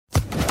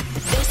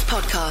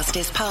podcast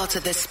is part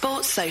of the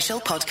Sports Social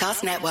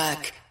Podcast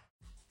Network.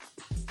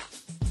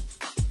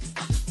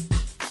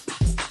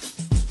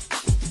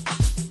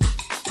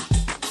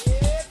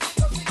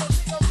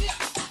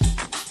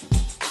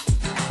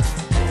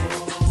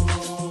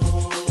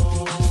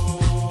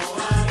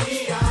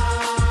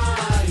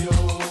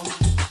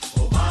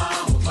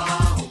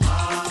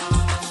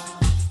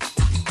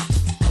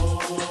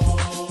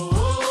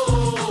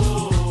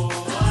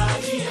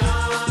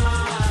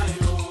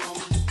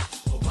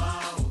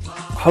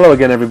 Hello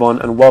again,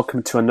 everyone, and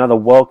welcome to another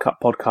World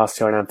Cup podcast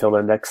here on Anfield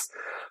Index.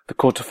 The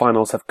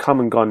quarterfinals have come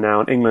and gone now,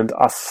 and England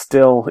are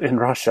still in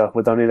Russia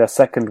with only their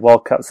second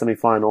World Cup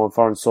semi-final on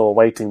foreign soil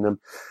awaiting them,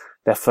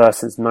 their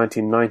first since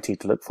 1990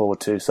 to look forward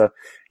to. So,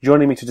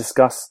 joining me to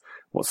discuss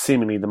what's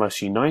seemingly the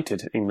most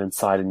united England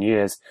side in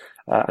years,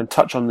 and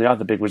touch on the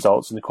other big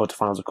results in the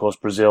quarterfinals, of course,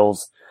 Brazil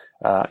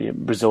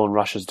and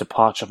Russia's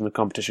departure from the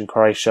competition,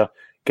 Croatia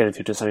getting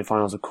through to the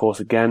semi-finals, of course,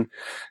 again.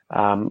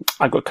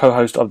 I've got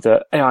co-host of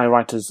the AI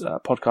Writers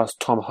podcast,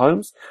 Tom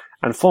Holmes,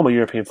 and former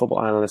European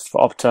football analyst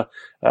for Opta,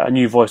 a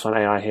new voice on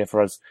AI here for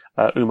us,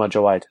 Umar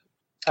Jawaid.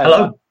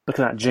 Hello. Look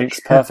at that jinx,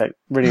 perfect.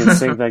 Really in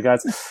sync there,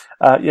 guys.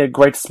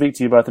 Great to speak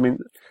to you both. I mean,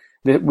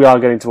 we are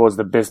getting towards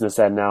the business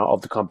end now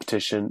of the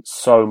competition.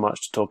 So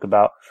much to talk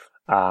about.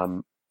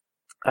 And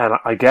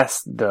I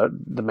guess the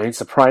main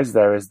surprise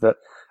there is that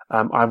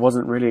I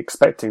wasn't really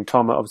expecting,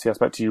 Tom, obviously I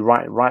spoke to you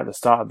right at the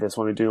start of this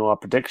when we were doing our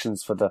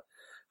predictions for the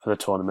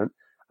tournament.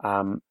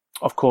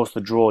 Of course,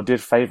 the draw did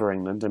favour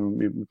England, and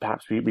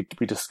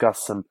we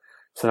discussed some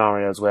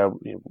scenarios where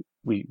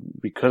we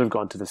could have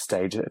gotten to this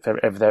stage if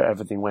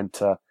everything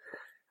went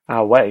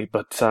our way.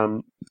 But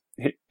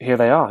here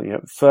they are,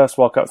 first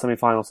World Cup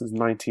semi-final since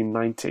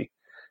 1990.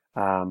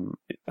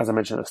 As I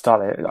mentioned at the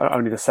start,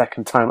 only the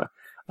second time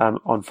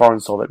on foreign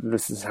soil that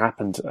this has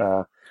happened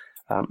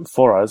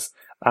for us.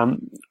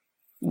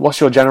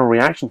 What's your general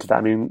reaction to that?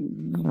 I mean,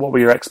 what were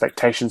your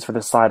expectations for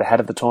this side ahead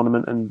of the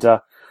tournament, and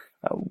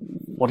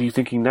what are you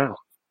thinking now?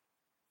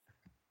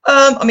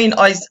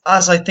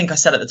 As I think I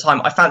said at the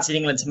time, I fancied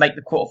England to make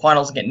the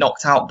quarterfinals and get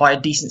knocked out by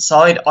a decent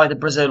side, either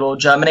Brazil or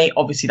Germany.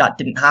 Obviously, that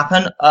didn't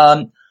happen.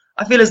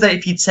 I feel as though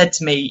if you'd said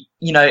to me,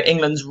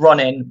 England's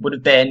run-in would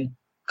have been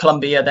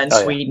Colombia, then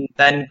Sweden,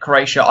 then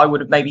Croatia, I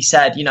would have maybe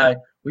said,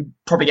 we'd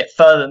probably get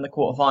further in the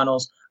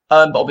quarterfinals.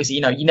 But obviously,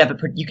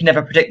 you can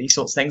never predict these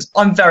sorts of things.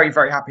 I'm very,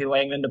 very happy the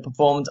way England have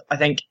performed. I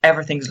think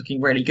everything's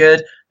looking really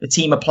good. The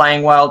team are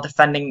playing well.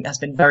 Defending has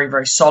been very,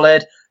 very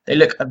solid. They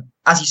look,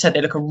 as you said,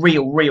 they look a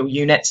real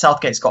unit.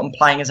 Southgate's got them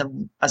playing as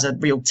a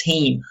real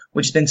team,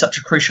 which has been such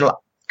a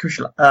crucial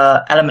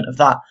element of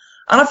that.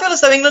 And I feel as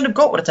though England have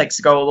got what it takes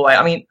to go all the way.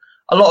 I mean,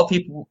 a lot of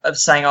people are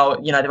saying,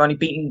 they've only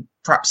beaten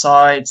crap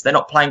sides. They're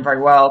not playing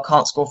very well.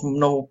 Can't score from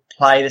normal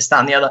play. This, that,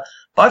 and the other.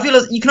 But I feel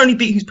as you can only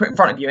beat who's put in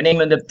front of you. And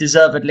England have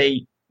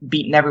deservedly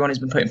beaten everyone who's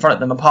been put in front of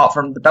them, apart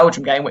from the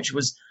Belgium game, which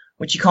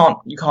you can't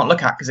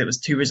look at because it was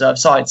two reserve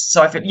sides.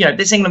 So I feel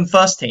this England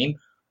first team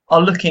are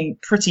looking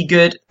pretty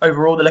good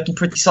overall. They're looking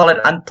pretty solid,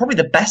 and probably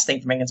the best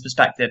thing from England's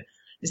perspective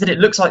is that it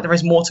looks like there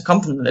is more to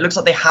come from them. It looks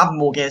like they have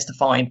more gears to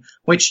find.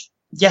 Which,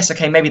 yes,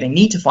 okay, maybe they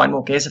need to find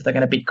more gears if they're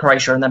going to beat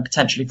Croatia and then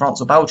potentially France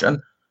or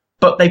Belgium,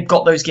 but they've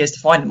got those gears to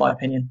find, in my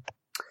opinion.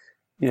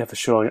 Yeah, for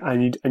sure,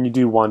 and you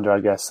do wonder, I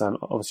guess.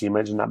 Obviously, you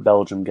mentioned that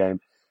Belgium game.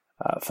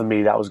 For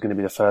me, that was going to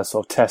be the first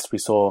sort of test we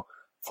saw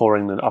for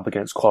England up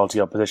against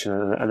quality opposition,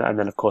 and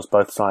then, of course,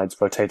 both sides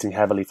rotating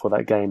heavily for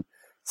that game,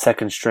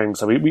 second string.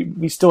 So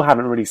we still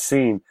haven't really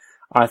seen,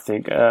 I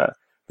think,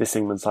 this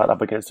England side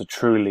up against a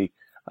truly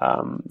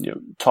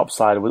top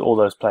side with all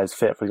those players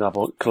fit. For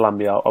example,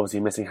 Colombia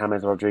obviously missing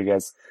James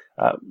Rodriguez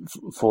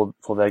for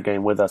their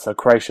game with us. So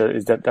Croatia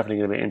is definitely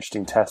going to be an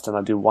interesting test, and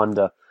I do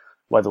wonder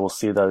whether we'll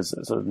see those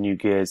sort of new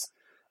gears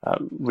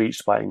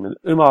reached by England.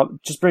 Umar,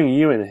 just bringing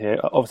you in here,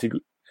 obviously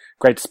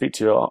great to speak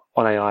to you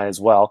on AI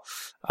as well.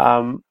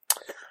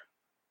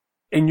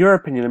 In your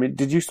opinion, I mean,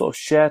 did you sort of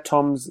share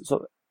Tom's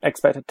sort of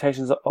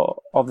expectations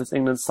of this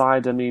England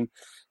side? I mean,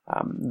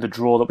 the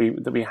draw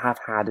that we have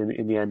had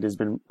in the end has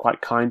been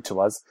quite kind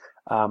to us.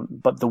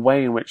 But the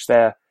way in which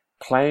they're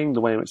playing,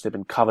 the way in which they've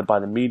been covered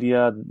by the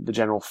media, the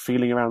general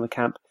feeling around the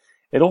camp,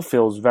 it all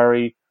feels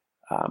very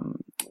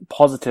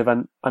positive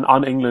and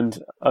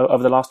un-England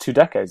over the last 2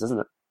 decades, doesn't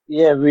it?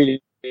 Yeah,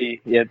 really.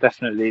 Yeah,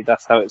 definitely.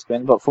 That's how it's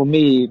been. But for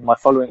me, my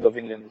following of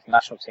England's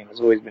national team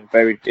has always been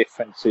very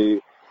different to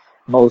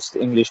most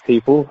English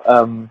people.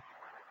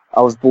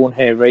 I was born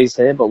here, raised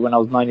here, but when I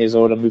was 9 years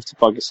old, I moved to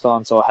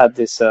Pakistan. So I had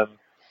this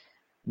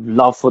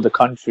love for the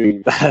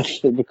country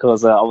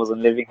because I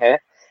wasn't living here.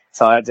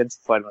 So I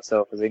identified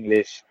myself as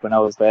English when I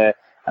was there.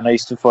 And I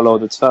used to follow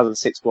the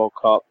 2006 World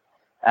Cup.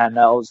 And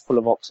I was full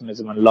of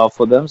optimism and love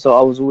for them. So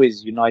I was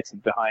always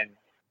united behind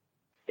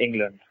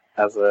England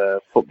as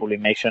a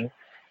footballing nation.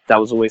 That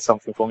was always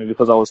something for me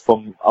because I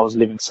was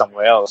living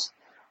somewhere else.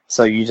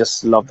 So you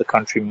just love the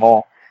country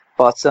more.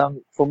 But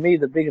for me,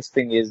 the biggest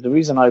thing is the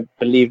reason I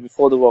believe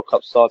before the World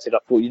Cup started, I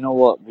thought, you know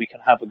what, we can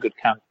have a good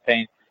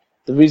campaign.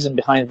 The reason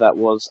behind that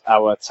was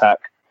our attack.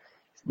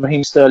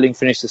 Raheem Sterling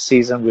finished the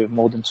season with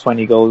more than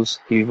 20 goals.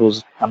 He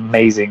was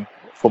amazing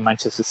for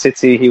Manchester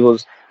City. He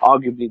was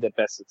arguably the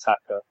best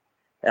attacker.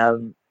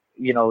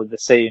 They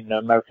say in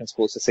American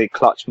sports, they say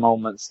clutch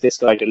moments. This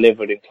guy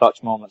delivered in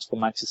clutch moments for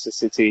Manchester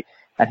City,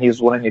 and he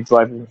was one of the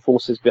driving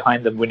forces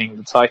behind them winning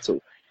the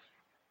title.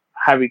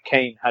 Harry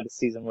Kane had a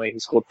season where he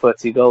scored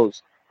 30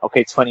 goals.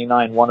 Okay,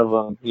 29, one of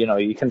them,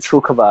 you can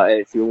talk about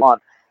it if you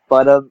want.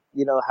 But,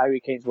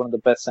 Harry Kane's one of the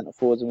best centre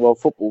forwards in world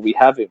football. We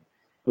have him.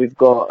 We've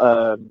got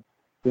a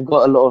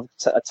lot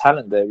of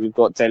talent there. We've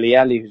got Dele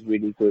Alli, who's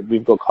really good.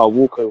 We've got Kyle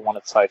Walker, who won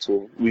a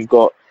title. We've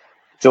got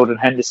Jordan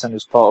Henderson,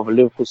 who's part of a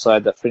Liverpool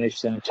side that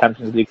finished in the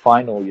Champions League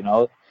final,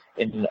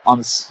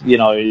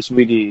 it's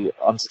really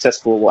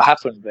unsuccessful what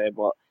happened there,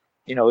 but,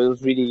 it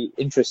was really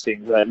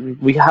interesting.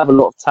 We have a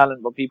lot of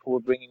talent, but people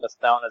were bringing us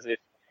down as if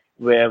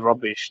we're a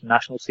rubbish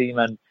national team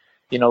and,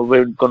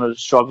 we're going to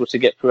struggle to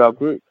get through our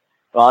group.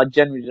 But I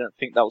genuinely didn't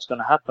think that was going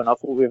to happen. I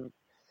thought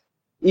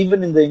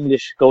even in the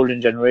English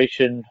golden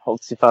generation of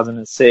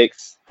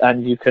 2006,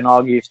 and you can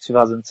argue if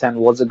 2010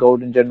 was a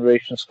golden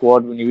generation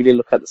squad, when you really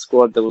look at the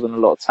squad, there wasn't a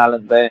lot of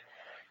talent there.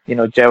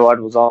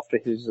 Gerrard was after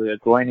his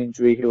groin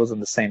injury. He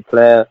wasn't the same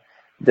player.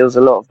 There was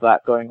a lot of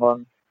that going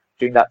on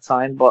during that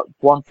time. But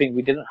one thing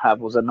we didn't have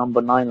was a number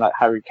 9 like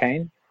Harry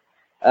Kane.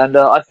 And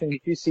I think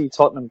if you see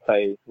Tottenham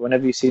play,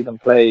 whenever you see them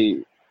play,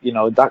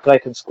 that guy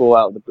can score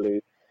out of the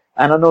blue.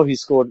 And I know he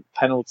scored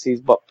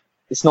penalties, but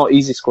it's not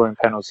easy scoring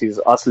penalties.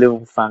 Us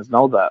Liverpool fans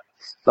know that.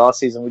 Last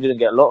season, we didn't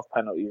get a lot of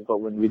penalties, but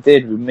when we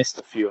did, we missed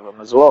a few of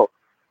them as well.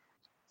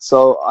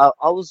 So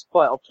I was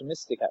quite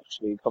optimistic,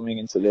 actually, coming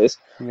into this,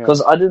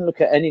 because I didn't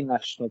look at any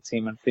national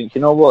team and think,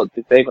 you know what,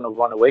 they're going to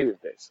run away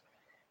with this.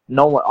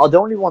 No one. The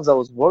only ones I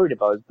was worried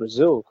about is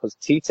Brazil, because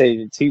Tite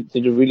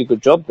did a really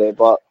good job there,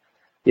 but,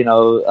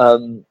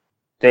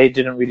 they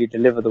didn't really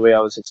deliver the way I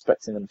was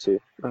expecting them to.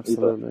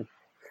 Absolutely. Either.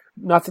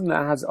 No, I think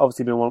that has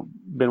obviously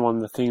been one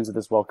of the themes of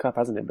this World Cup,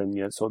 hasn't it?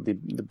 Been sort of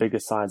the bigger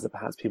sides that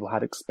perhaps people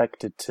had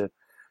expected to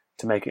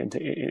make it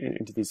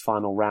into these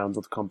final rounds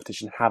of the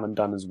competition haven't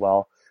done as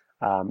well.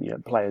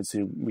 Players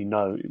who we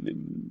know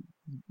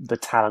the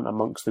talent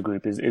amongst the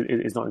group is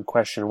not in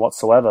question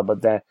whatsoever,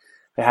 but they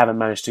haven't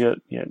managed to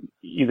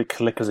either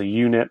click as a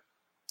unit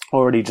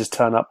or really just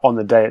turn up on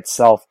the day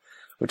itself.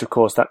 Which of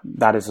course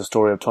that is the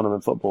story of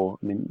tournament football.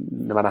 I mean,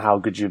 no matter how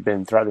good you've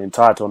been throughout the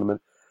entire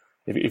tournament,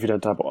 if you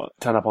don't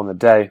turn up on the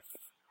day,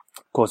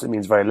 of course, it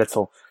means very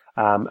little.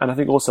 And I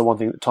think also one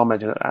thing that Tom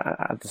mentioned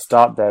at the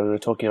start there, we were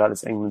talking about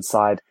this England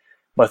side,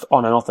 both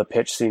on and off the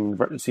pitch,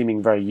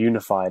 seeming very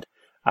unified.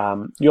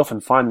 You often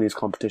find in these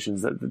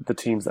competitions that the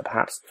teams that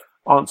perhaps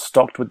aren't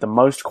stocked with the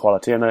most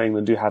quality, I know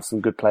England do have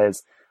some good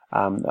players.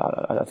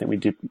 I think we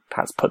do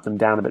perhaps put them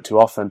down a bit too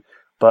often,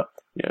 but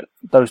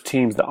those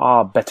teams that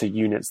are better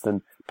units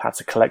than perhaps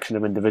a collection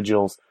of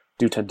individuals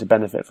do tend to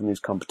benefit from these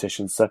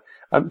competitions. So,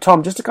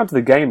 Tom, just to come to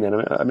the game then,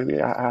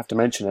 I have to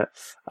mention it.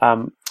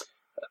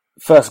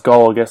 First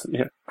goal, I guess,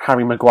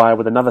 Harry Maguire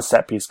with another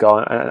set-piece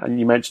goal, and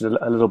you mentioned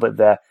a little bit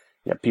there,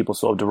 people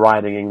sort of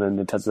deriding England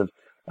in terms of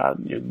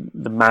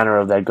the manner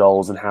of their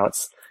goals and how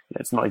it's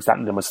not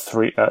exactly the most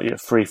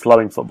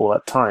free-flowing football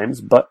at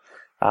times, but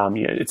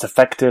it's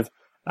effective,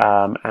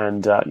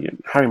 and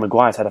Harry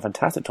Maguire's had a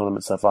fantastic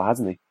tournament so far,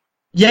 hasn't he?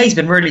 Yeah, he's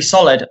been really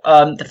solid.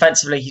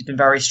 Defensively, he's been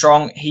very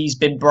strong. He's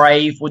been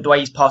brave with the way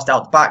he's passed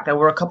out the back. There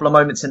were a couple of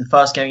moments in the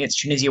first game against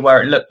Tunisia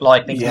where it looked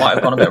like things might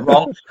have gone a bit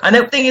wrong. And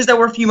the thing is, there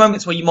were a few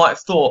moments where you might have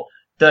thought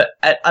that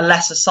a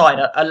lesser side,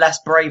 a less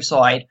brave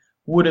side,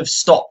 would have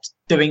stopped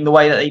doing the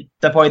way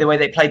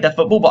they played their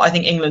football. But I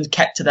think England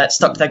stuck to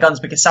their guns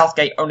because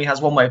Southgate only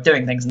has one way of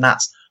doing things, and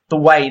that's the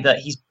way that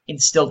he's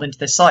instilled into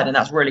this side, and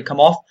that's really come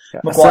off. Yeah,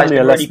 Maguire's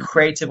been really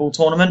creative all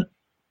tournament.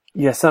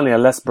 Yeah, certainly a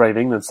less brave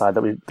England side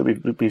that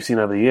we've seen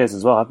over the years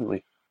as well, haven't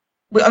we?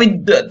 I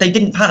mean, they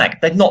didn't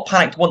panic. They've not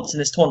panicked once in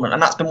this tournament,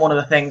 and that's been one of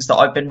the things that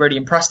I've been really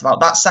impressed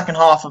about. That second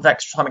half of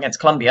extra time against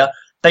Colombia,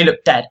 they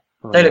looked dead.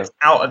 They looked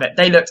out of it.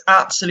 They looked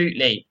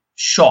absolutely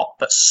shot,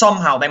 but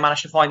somehow they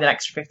managed to find an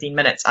extra 15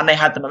 minutes, and they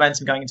had the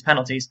momentum going into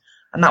penalties,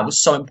 and that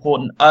was so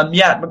important.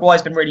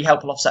 Maguire's been really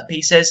helpful off set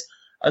pieces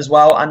as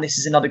well, and this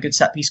is another good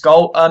set piece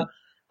goal.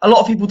 A lot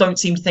of people don't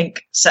seem to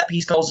think set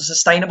piece goals are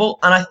sustainable,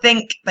 and I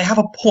think they have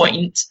a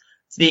point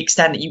to the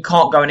extent that you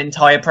can't go an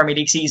entire Premier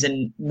League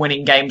season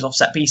winning games off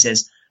set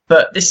pieces.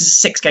 But this is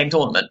a 6-game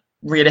tournament.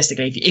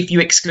 Realistically, if you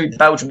exclude the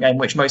Belgium game,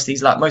 which most of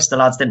the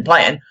lads didn't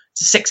play in,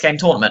 it's a 6-game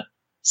tournament.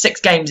 6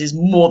 games is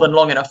more than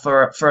long enough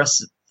for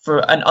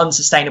an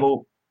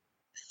unsustainable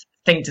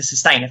thing to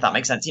sustain, if that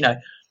makes sense.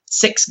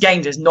 6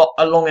 games is not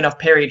a long enough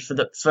period for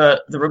the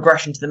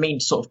regression to the mean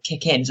to sort of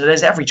kick in. So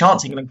there's every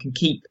chance England can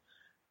keep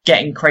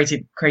getting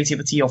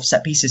creativity off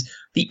set pieces.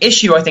 The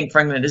issue, I think,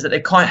 for England is that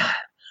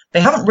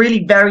they haven't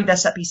really varied their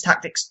set piece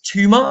tactics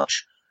too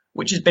much,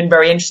 which has been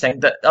very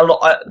interesting. That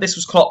this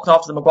was clocked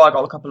after the Maguire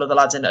goal. A couple of the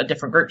lads in a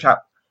different group chat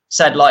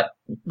said,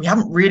 we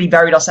haven't really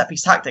varied our set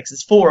piece tactics.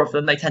 There's 4 of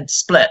them. They tend to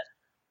split.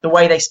 The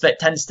way they split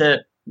tends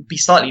to be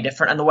slightly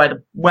different, and the way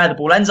where the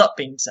ball ends up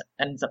being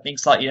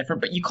slightly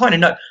different. But you kind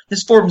of know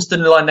there's 4 of them stood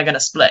in the line. They're going to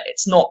split.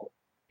 It's not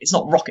it's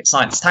not rocket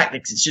science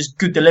tactics. It's just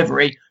good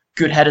delivery,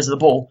 good headers of the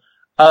ball.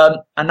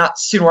 And that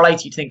sooner or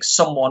later, you think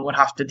someone would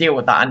have to deal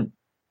with that. And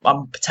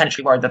I'm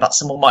potentially worried that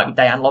someone might be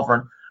Dejan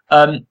Lovren.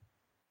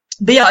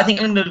 But yeah, I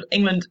think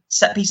England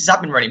set pieces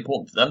have been really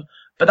important for them.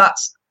 But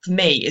that's, for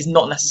me, is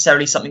not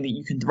necessarily something that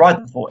you can deride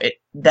them for.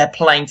 They're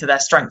playing to their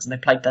strengths, and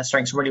they've played their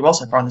strengths really well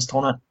so far in this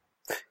tournament.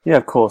 Yeah,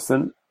 of course.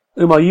 And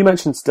Umar, you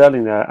mentioned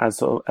Sterling there as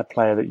sort of a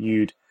player that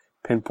you'd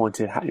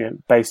pinpointed,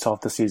 based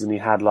off the season he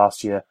had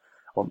last year,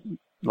 or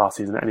last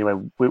season anyway,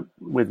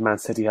 with Man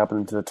City helping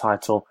into the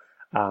title.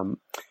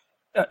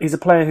 He's a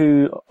player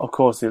who, of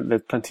course,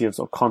 there's plenty of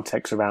sort of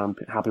context around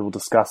how people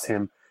discuss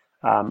him,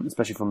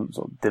 especially from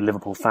sort of the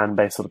Liverpool fan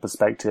base sort of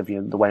perspective,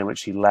 the way in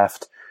which he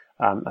left.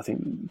 I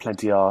think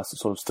plenty are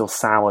sort of still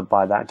soured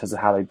by that in terms of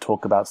how they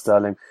talk about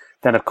Sterling.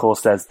 Then, of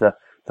course, there's the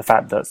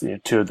fact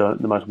that two of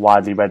the most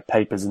widely read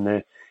papers in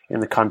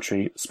the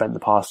country spent the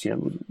past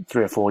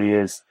 3 or 4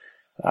 years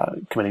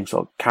committing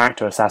sort of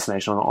character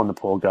assassination on the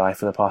poor guy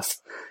for the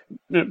past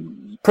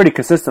pretty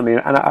consistently,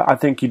 and I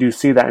think you do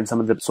see that in some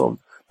of the sort of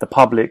the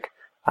public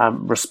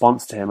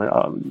response to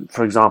him.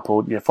 For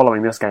example,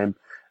 following this game,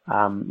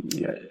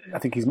 I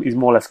think he's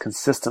more or less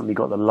consistently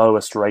got the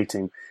lowest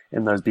rating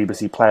in those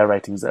BBC player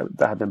ratings that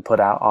have been put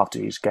out after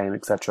each game,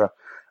 etc.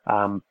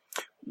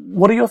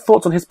 What are your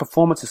thoughts on his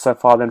performances so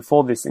far then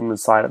for this England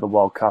side at the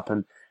World Cup,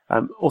 and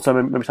also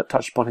maybe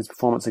touch upon his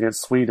performance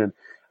against Sweden,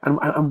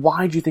 and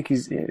why do you think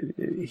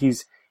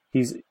he's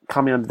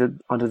coming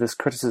under this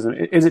criticism?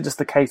 Is it just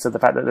the case of the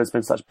fact that there's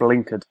been such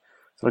blinkered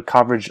sort of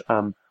coverage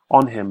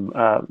on him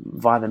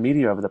via the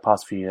media over the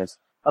past few years?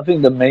 I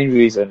think the main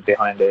reason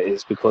behind it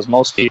is because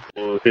most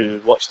people who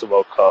watch the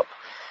World Cup,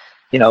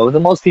 the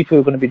most people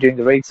who are going to be doing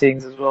the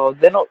ratings as well,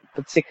 they're not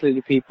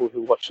particularly people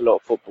who watch a lot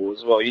of football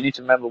as well. You need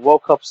to remember,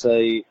 World Cup's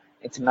a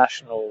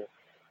international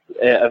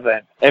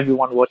event.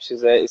 Everyone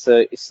watches it.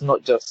 It's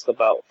not just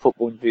about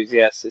football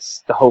enthusiasts.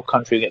 It's the whole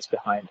country gets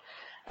behind.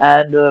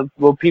 And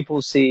what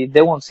people see,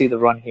 they won't see the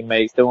run he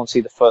makes. They won't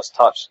see the first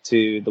touch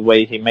to the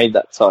way he made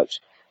that touch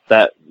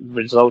that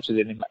resulted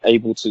in him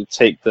able to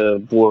take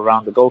the ball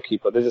around the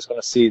goalkeeper. They're just going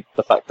to see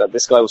the fact that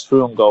this guy was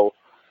through on goal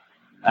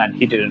and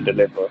he didn't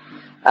deliver.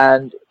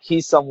 And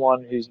he's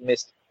someone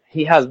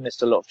he has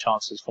missed a lot of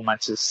chances for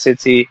Manchester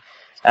City,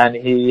 and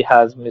he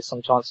has missed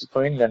some chances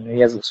for England. He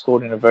hasn't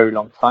scored in a very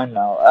long time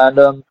now.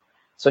 And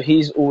so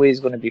he's always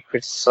going to be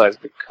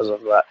criticised because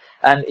of that.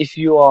 And if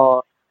you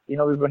are,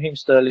 with Raheem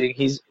Sterling,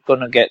 he's going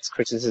to get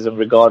criticism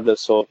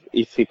regardless of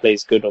if he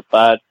plays good or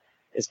bad.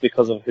 It's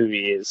because of who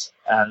he is,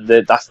 and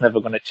that's never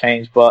going to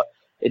change. But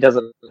it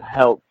doesn't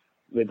help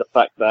with the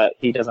fact that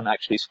he doesn't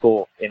actually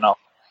score enough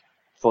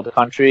for the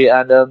country.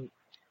 And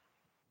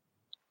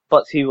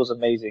but he was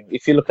amazing.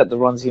 If you look at the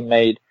runs he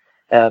made,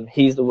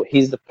 he's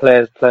the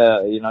player's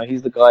player.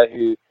 He's the guy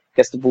who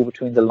gets the ball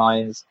between the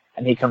lines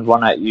and he can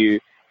run at you.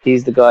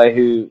 He's the guy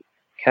who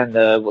can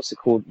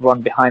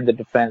run behind the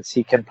defense.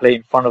 He can play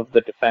in front of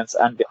the defense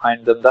and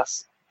behind them.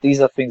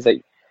 These are things that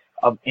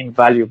are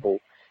invaluable.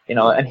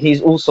 And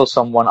he's also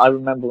someone, I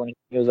remember when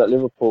he was at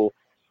Liverpool,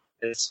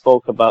 they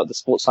spoke about, the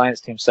sports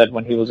science team said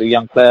when he was a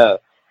young player,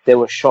 they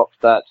were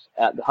shocked that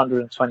at the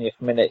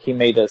 120th minute, he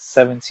made a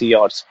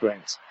 70-yard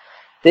sprint.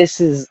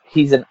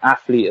 He's an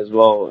athlete as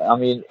well. I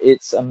mean,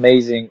 it's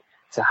amazing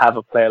to have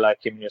a player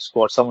like him in your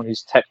squad, someone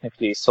who's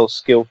technically so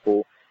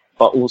skillful,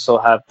 but also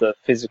have the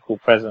physical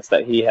presence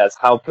that he has.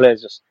 How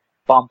players just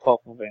bump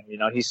off of him,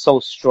 he's so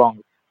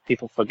strong,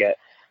 people forget.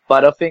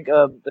 But I think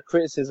the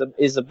criticism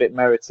is a bit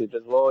merited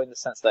as well, in the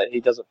sense that he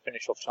doesn't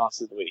finish off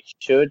chances the way he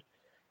should.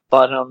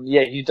 But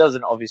he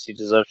doesn't obviously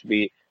deserve to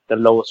be the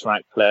lowest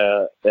ranked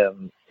player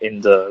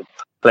in the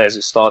players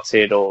who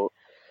started. Or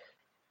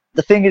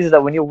the thing is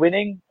that when you're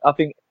winning, I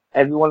think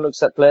everyone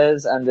looks at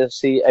players and they'll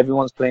see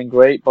everyone's playing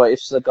great. But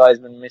if the guy's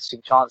been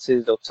missing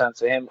chances, they'll turn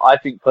to him. I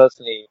think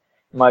personally,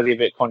 it might be a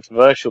bit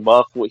controversial, but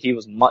I thought he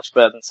was much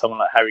better than someone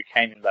like Harry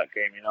Kane in that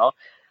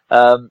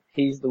game.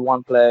 He's the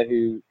one player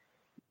who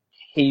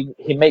he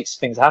makes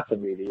things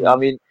happen, really. I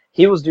mean,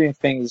 he was doing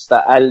things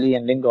that Ali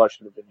and Lingard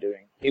should have been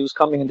doing. He was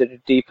coming into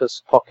the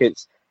deepest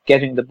pockets,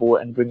 getting the ball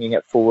and bringing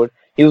it forward.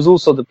 He was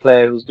also the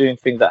player who was doing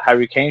things that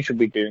Harry Kane should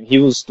be doing. He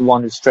was the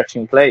one who's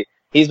stretching play.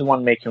 He's the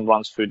one making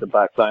runs through the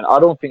back line. I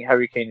don't think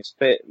Harry Kane is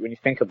fit when you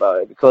think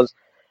about it, because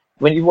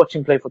when you watch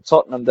him play for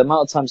Tottenham, the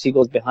amount of times he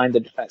goes behind the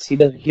defence, he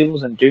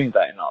wasn't doing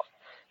that enough.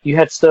 You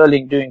had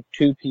Sterling doing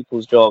two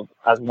people's job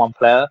as one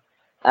player,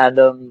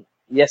 and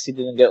yes, he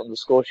didn't get on the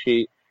score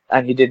sheet,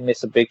 and he did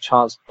miss a big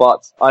chance,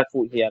 but I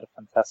thought he had a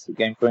fantastic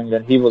game for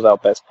England. He was our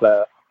best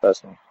player,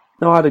 personally.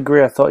 No, I'd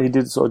agree. I thought he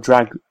did sort of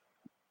drag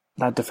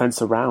that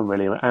defence around,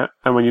 really.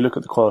 And when you look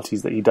at the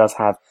qualities that he does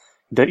have,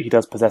 he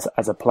does possess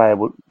as a player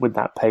with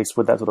that pace,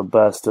 with that sort of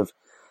burst of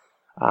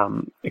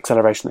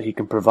acceleration that he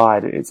can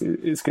provide,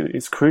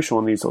 it's crucial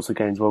in these sorts of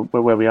games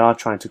where we are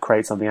trying to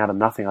create something out of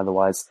nothing.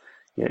 Otherwise,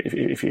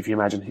 if you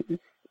imagine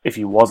if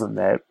he wasn't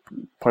there, it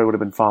probably would have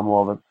been far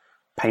more of a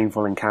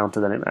painful encounter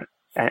than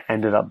it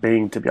ended up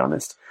being, to be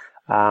honest.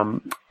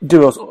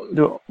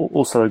 Do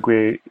also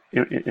agree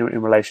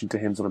in relation to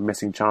him sort of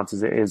missing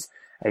chances. It is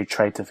a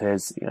trait of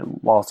his.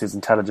 Whilst his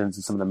intelligence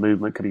and some of the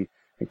movement could be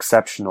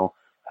exceptional,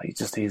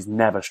 he's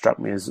never struck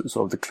me as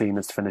sort of the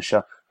cleanest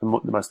finisher, the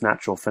most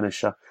natural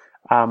finisher.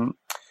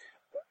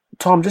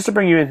 Tom, just to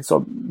bring you in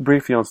sort of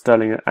briefly on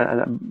Sterling,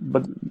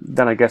 but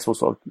then I guess we'll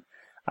sort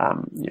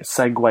of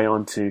segue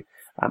on to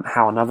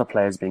how another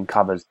player is being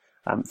covered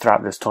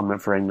throughout this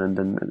tournament for England,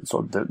 and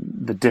sort of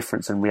the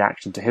difference in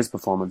reaction to his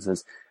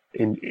performances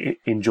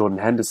in Jordan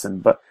Henderson.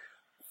 But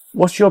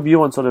what's your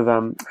view on sort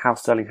of how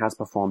Sterling has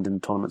performed in the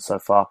tournament so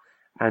far,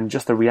 and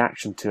just the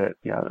reaction to it?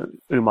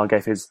 Umar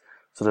gave his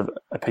sort of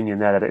opinion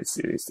there that it's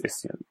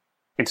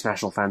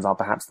international fans are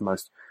perhaps the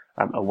most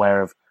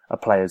aware of a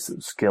player's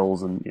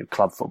skills and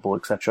club football,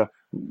 etc.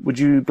 Would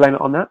you blame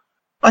it on that?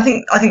 I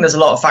think there's a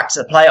lot of factors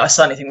at play. I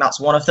certainly think that's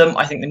one of them.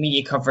 I think the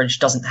media coverage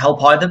doesn't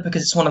help either,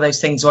 because it's one of those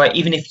things where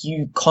even if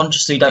you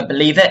consciously don't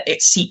believe it,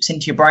 it seeps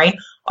into your brain.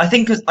 I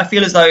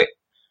feel as though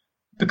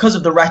because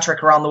of the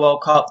rhetoric around the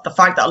World Cup, the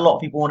fact that a lot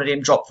of people wanted him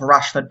dropped for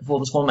Rashford before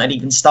the tournament had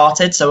even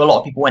started, so a lot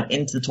of people went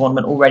into the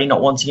tournament already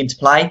not wanting him to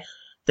play.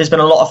 There's been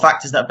a lot of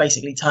factors that have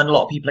basically turned a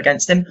lot of people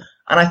against him,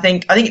 and I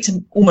think it's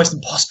almost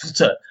impossible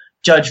to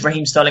judge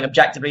Raheem Sterling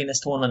objectively in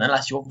this tournament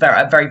unless you're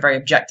a very, very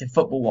objective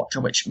football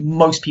watcher, which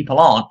most people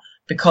aren't,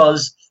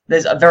 because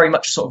there's a very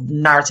much sort of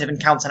narrative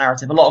and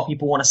counter-narrative. A lot of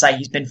people want to say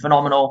he's been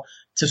phenomenal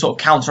to sort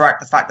of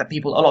counteract the fact that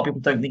a lot of people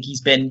don't think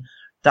he's been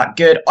that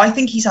good. I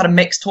think he's had a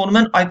mixed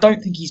tournament. I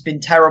don't think he's been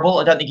terrible.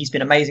 I don't think he's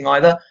been amazing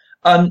either.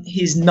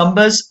 His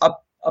numbers are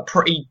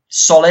pretty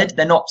solid.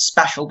 They're not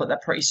special, but they're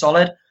pretty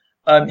solid.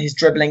 His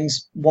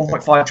dribblings,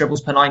 1.5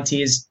 dribbles per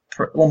 90 is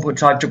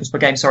 1.5 dribbles per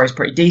game, is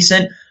pretty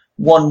decent.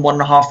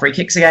 1.5 free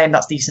kicks a game,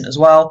 that's decent as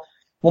well.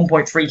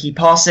 1.3 key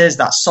passes,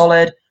 that's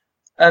solid.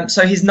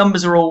 So his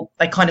numbers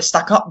they kind of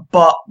stack up,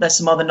 but there's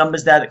some other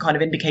numbers there that kind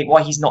of indicate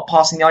why he's not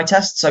passing the eye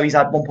test. So he's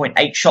had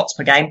 1.8 shots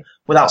per game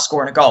without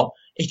scoring a goal.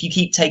 If you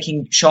keep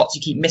taking shots,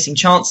 you keep missing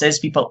chances,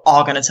 people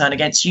are going to turn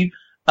against you.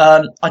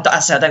 I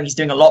don't think he's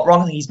doing a lot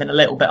wrong. I think he's been a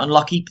little bit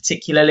unlucky,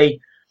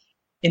 particularly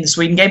in the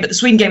Sweden game. But the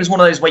Sweden game is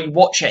one of those where you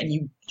watch it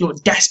and you're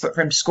desperate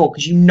for him to score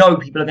because you know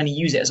people are going to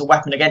use it as a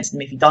weapon against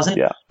him if he doesn't.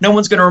 Yeah. No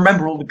one's going to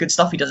remember all the good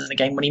stuff he does in the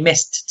game when he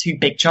missed 2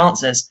 big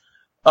chances.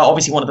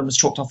 Obviously, one of them was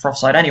chalked off for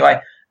offside anyway.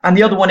 And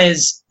the other one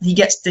is he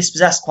gets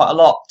dispossessed quite a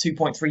lot,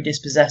 2.3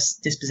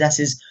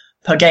 dispossesses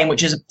per game,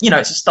 which is,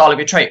 it's a style of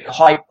your trait.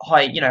 High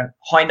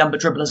number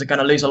dribblers are going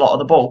to lose a lot of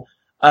the ball.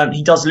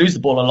 He does lose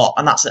the ball a lot,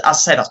 and that's, as I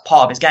say, that's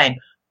part of his game.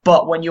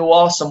 But when you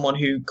are someone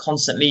who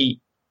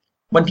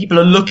when people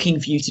are looking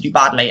for you to do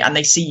badly and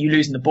they see you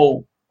losing the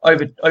ball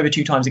over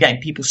 2 times a game,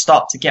 people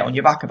start to get on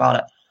your back about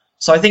it.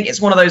 So I think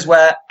it's one of those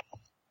where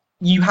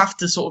you have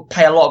to sort of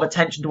pay a lot of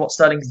attention to what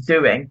Sterling's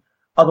doing.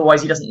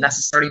 Otherwise, he doesn't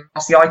necessarily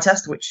pass the eye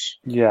test, which,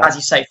 as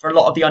you say, for a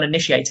lot of the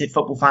uninitiated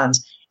football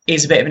fans,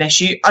 is a bit of an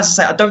issue. As I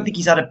say, I don't think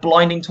he's had a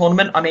blinding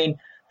tournament. I mean,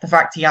 the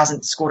fact he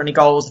hasn't scored any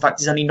goals, the fact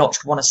he's only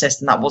notched 1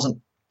 assist, and that wasn't,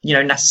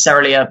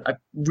 necessarily a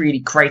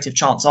really creative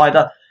chance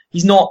either.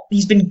 He's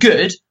been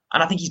good,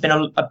 and I think he's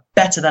been a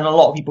better than a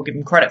lot of people give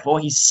him credit for.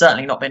 He's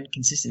certainly not been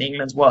consistently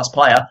England's worst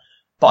player.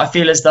 But I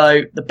feel as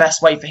though the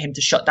best way for him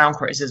to shut down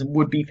criticism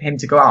would be for him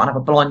to go out and have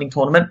a blinding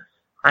tournament.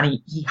 And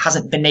he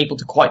hasn't been able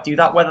to quite do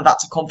that, whether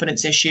that's a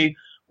confidence issue,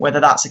 whether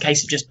that's a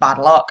case of just bad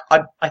luck.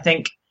 I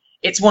think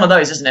it's one of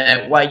those, isn't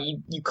it, where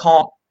you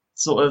can't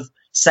sort of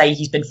say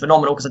he's been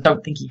phenomenal, because I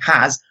don't think he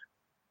has.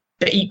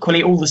 But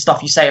equally, all the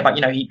stuff you say about,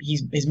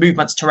 his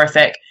movement's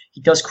terrific.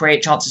 He does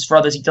create chances for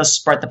others. He does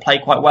spread the play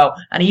quite well.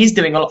 And he is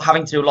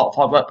having to do a lot of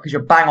hard work, because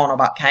you're bang on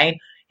about Kane.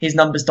 His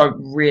numbers don't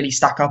really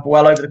stack up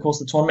well over the course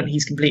of the tournament.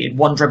 He's completed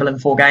 1 dribble in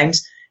 4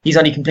 games. He's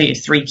only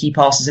completed 3 key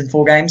passes in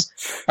 4 games.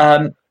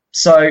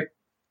 So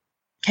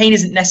Kane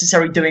isn't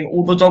necessarily doing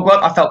all the dog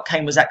work. I felt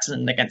Kane was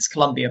excellent against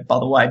Colombia, by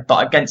the way,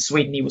 but against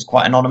Sweden, he was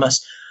quite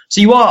anonymous.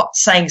 So you are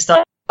saying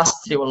Sterling has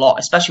to do a lot,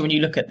 especially when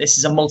you look at this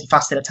as a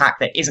multifaceted attack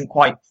that isn't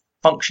quite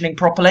functioning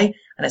properly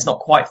and it's not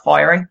quite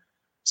firing.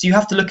 So you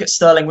have to look at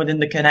Sterling within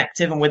the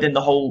connective and within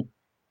the whole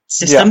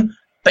system. Yeah.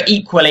 But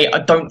equally, I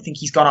don't think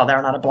he's gone out there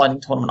and had a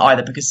blinding tournament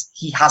either, because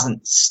he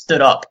hasn't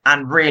stood up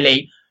and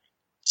really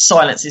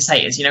silenced his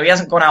haters. He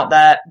hasn't gone out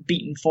there,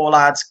 beaten 4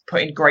 lads,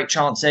 put in great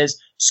chances,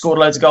 scored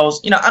loads of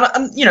goals. And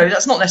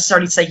that's not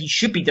necessarily to say he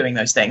should be doing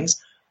those things,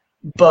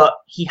 but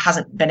he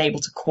hasn't been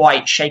able to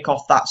quite shake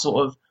off that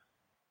sort of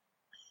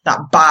that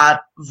bad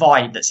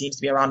vibe that seems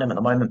to be around him at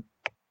the moment.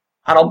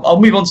 And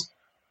I'll move on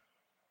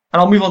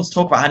to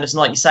talk about Henderson,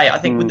 like you say. I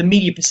think with the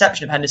media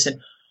perception of Henderson,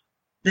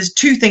 there's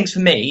 2 things for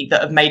me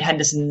that have made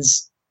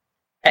Henderson's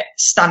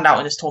stand out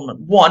in this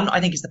tournament. One, I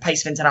think, is the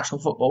pace of international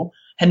football.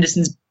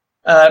 Henderson's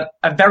a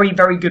very,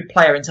 very good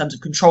player in terms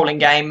of controlling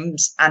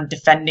games and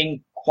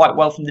defending quite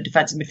well from the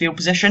defensive midfield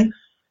position.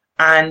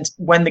 And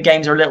when the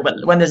games are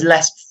when there's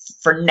less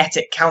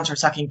frenetic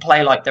counter-attacking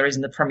play like there is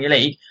in the Premier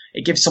League,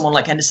 it gives someone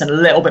like Henderson a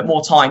little bit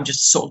more time just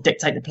to sort of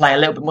dictate the play, a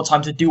little bit more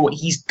time to do what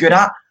he's good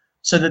at.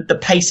 So that the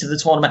pace of the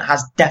tournament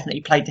has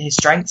definitely played to his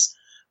strengths.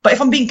 But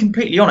if I'm being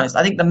completely honest,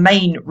 I think the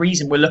main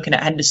reason we're looking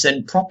at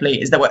Henderson properly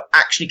is that we're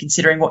actually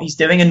considering what he's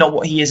doing and not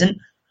what he isn't.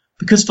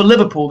 Because for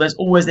Liverpool, there's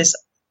always this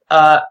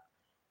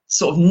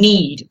sort of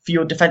need for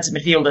your defensive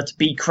midfielder to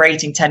be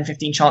creating 10,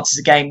 15 chances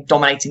a game,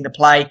 dominating the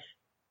play,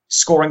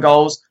 scoring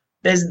goals.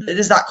 There's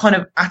that kind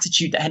of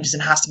attitude that Henderson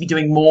has to be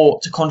doing more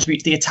to contribute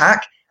to the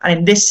attack. And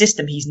in this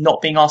system, he's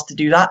not being asked to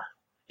do that.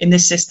 In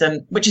this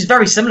system, which is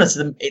very similar to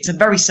them, it's a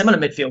very similar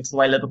midfield to the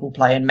way Liverpool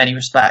play in many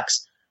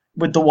respects,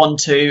 with the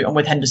 1-2 and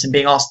with Henderson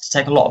being asked to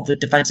take a lot of the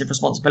defensive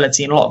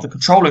responsibility and a lot of the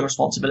controlling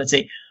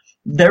responsibility.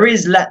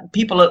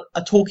 People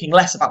are talking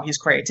less about his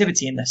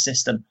creativity in this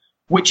system,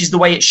 which is the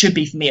way it should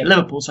be for me at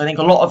Liverpool. So I think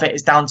a lot of it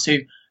is down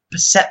to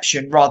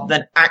perception rather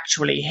than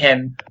actually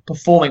him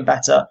performing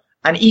better.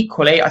 And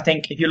equally, I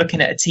think if you're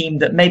looking at a team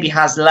that maybe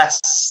has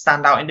less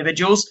standout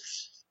individuals,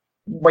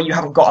 where you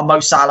haven't got a Mo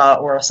Salah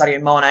or a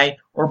Sadio Mane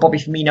or a Bobby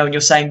Firmino, and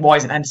you're saying, why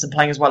isn't Henderson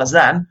playing as well as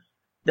them?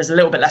 There's a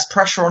little bit less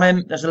pressure on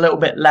him. There's a little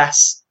bit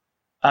less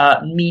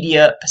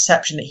media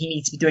perception that he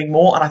needs to be doing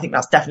more, and I think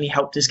that's definitely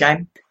helped his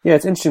game. Yeah,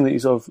 it's interesting that you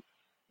sort of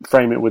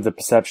frame it with the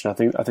perception. I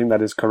think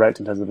that is correct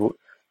in terms of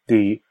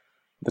the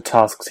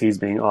tasks he's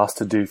being asked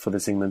to do for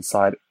this England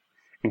side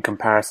in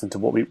comparison to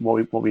what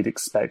we'd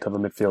expect of a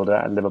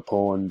midfielder at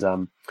Liverpool.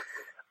 And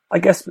I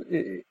guess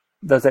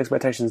those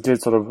expectations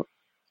did sort of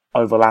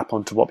overlap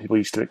onto what people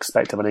used to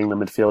expect of an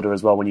England midfielder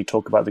as well, when you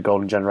talk about the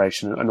golden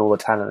generation and all the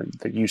talent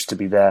that used to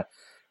be there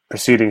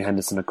preceding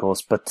Henderson, of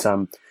course. But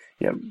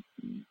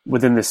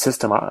within this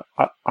system,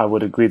 I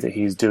would agree that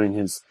he's doing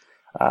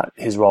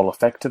his role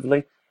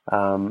effectively.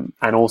 And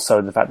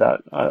also the fact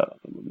that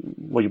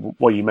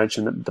what you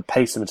mentioned, that the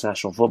pace of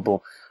international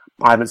football,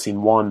 I haven't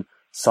seen one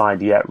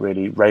side yet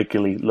really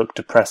regularly look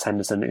to press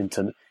Henderson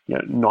into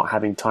not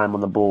having time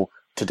on the ball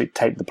to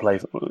dictate the play,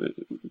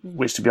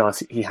 which, to be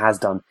honest, he has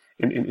done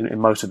in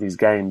most of these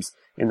games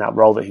in that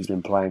role that he's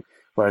been playing.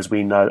 Whereas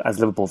we know, as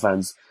Liverpool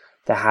fans,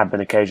 there have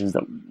been occasions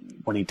that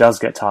when he does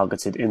get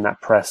targeted in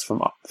that press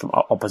from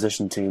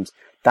opposition teams,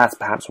 that's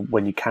perhaps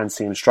when you can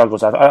see him struggle.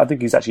 So I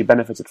think he's actually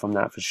benefited from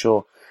that for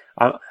sure.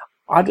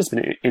 I've just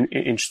been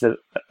interested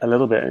a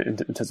little bit in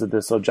terms of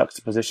the sort of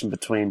juxtaposition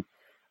between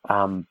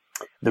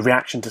the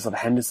reaction to sort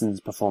of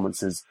Henderson's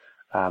performances.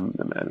 I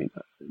mean,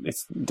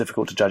 it's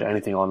difficult to judge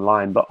anything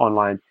online, but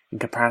online in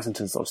comparison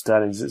to sort of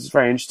Sterling's, it's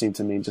very interesting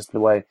to me just the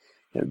way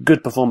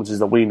good performances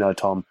that we know,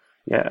 Tom.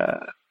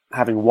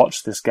 Having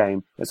watched this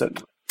game,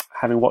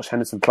 having watched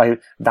Henderson play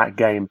that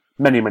game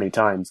many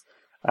times,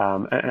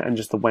 and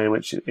just the way in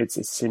which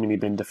it's seemingly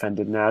been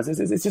defended now,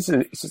 it's just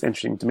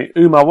interesting to me.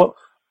 Umar,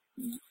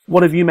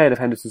 what have you made of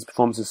Henderson's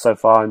performances so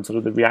far, and sort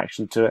of the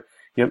reaction to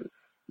it?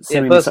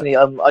 Personally,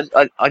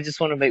 I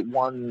just want to make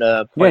one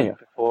point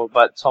before,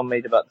 but Tom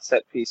made about the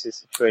set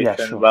pieces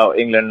situation about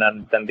England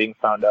and them being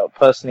found out.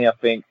 Personally, I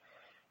think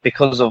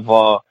because of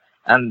VAR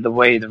and the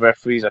way the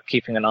referees are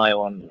keeping an eye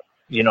on,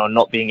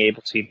 not being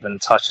able to even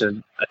touch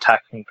an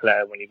attacking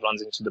player when he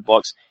runs into the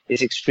box,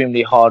 it's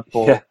extremely hard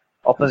for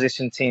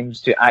opposition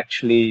teams to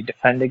actually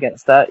defend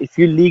against that. If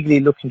you legally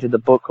look into the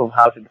book of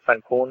how to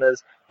defend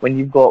corners, when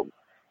you've got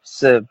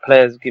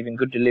players giving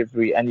good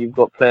delivery and you've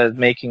got players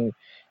making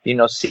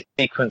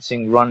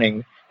sequencing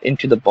running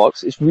into the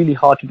box, it's really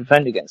hard to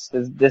defend against.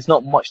 There's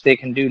not much they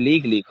can do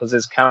legally because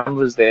there's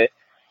cameras there.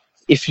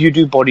 If you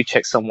do body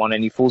check someone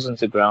and he falls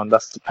into the ground,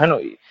 that's the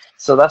penalty.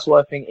 So that's why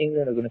I think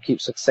England are going to keep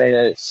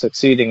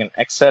succeeding and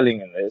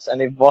excelling in this.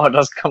 And if VAR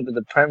does come to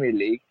the Premier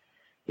League,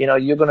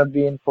 you're going to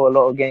be in for a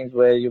lot of games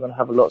where you're going to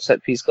have a lot of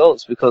set piece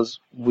goals, because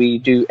we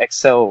do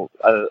excel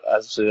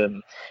as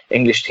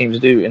English teams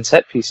do in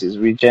set pieces.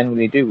 We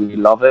genuinely do. We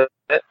love it.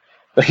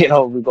 But,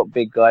 we've got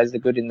big guys. They're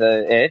good in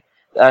the air.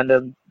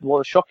 And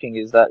what's shocking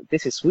is that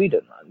this is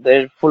Sweden, man.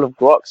 They're full of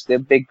groks. They're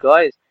big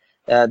guys.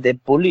 They're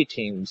bully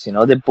teams,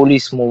 they bully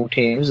small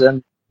teams.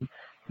 And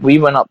we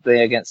went up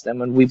there against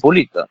them and we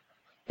bullied them.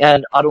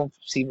 And I don't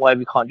see why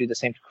we can't do the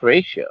same to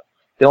Croatia.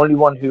 The only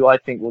one who I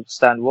think would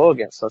stand well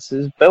against us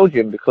is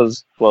Belgium,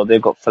 because,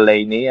 they've got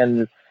Fellaini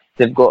and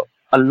they've got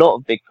a lot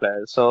of big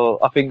players. So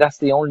I think that's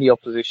the only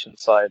opposition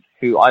side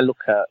who I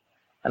look at,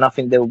 and I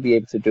think they will be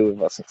able to do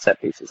with us in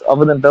set pieces.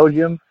 Other than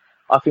Belgium,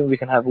 I think we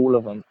can have all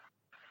of them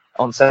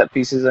on set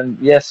pieces. And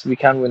yes, we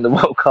can win the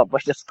World Cup by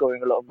just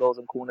scoring a lot of goals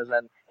on corners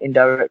and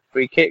indirect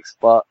free kicks.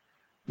 But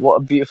what a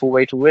beautiful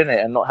way to win it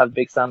and not have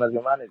Big Sam as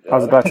your manager. I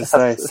was about to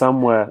say,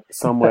 somewhere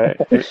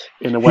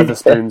in the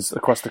Weatherspoons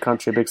across the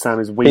country, Big Sam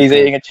is weeping. He's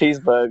eating a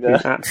cheeseburger.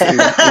 He's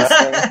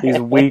absolutely he's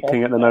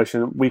weeping at the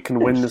notion we can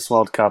win this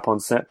World Cup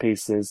on set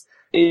pieces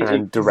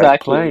and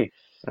direct play.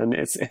 And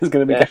it's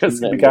going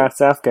to be Gareth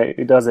Southgate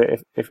who does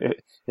it if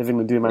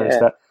England do manage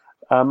that.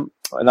 And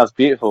that's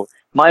beautiful.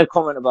 My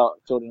comment about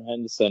Jordan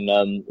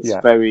Henderson is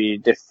very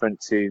different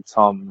to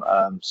Tom.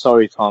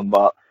 Sorry, Tom,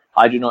 but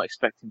I do not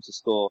expect him to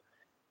score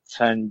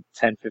 10,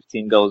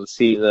 15 goals a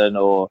season,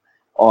 or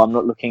I'm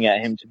not looking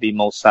at him to be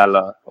Mo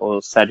Salah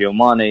or Sadio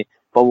Mane.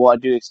 But what I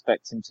do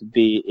expect him to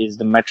be is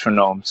the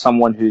metronome,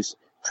 someone who's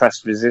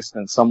press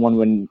resistant, someone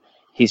when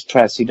he's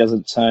pressed, he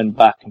doesn't turn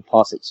back and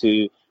pass it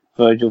to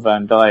Virgil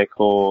van Dijk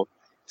or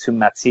to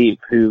Matip,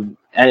 who,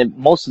 and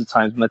most of the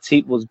times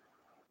Matip was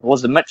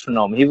the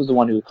metronome. He was the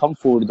one who would come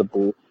forward with the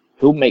ball,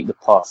 he'll make the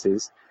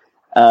passes,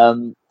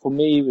 For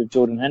me, with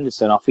Jordan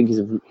Henderson, I think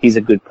he's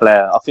a good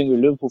player. I think with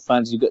Liverpool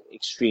fans, you get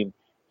extreme.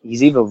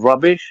 He's either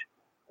rubbish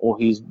or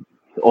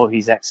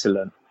he's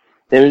excellent.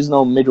 There is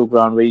no middle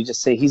ground where you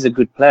just say he's a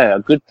good player. A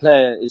good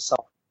player is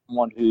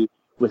someone who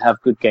will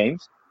have good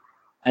games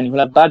and he will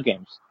have bad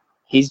games.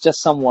 He's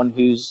just someone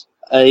who's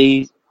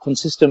a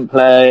consistent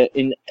player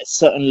in a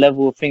certain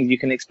level of things you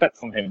can expect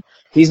from him.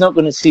 He's not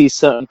going to see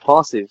certain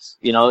passes,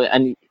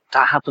 and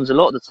that happens a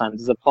lot of the time.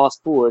 There's a pass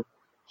forward,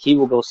 he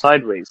will go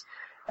sideways.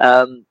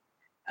 And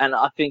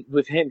I think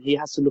with him, he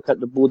has to look at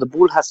the ball. The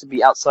ball has to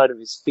be outside of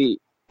his feet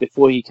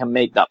before he can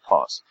make that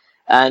pass.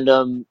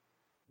 And,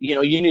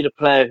 you need a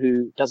player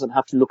who doesn't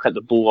have to look at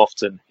the ball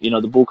often.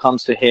 The ball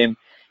comes to him.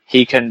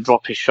 He can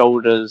drop his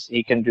shoulders.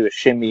 He can do a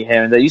shimmy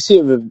here and there. You see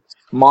it with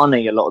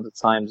Mane a lot of the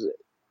times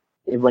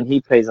when he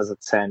plays as a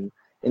 10,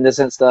 in the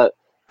sense that,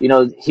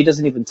 he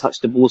doesn't even touch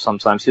the ball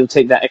sometimes. He'll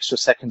take that extra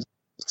second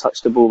to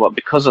touch the ball, but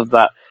because of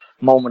that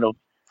moment of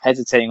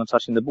hesitating on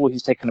touching the ball,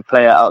 he's taken a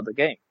player out of the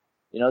game.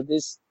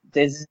 There's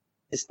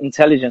this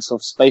intelligence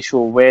of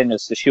spatial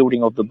awareness, the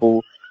shielding of the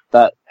ball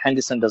that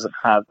Henderson doesn't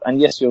have.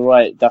 And yes, you're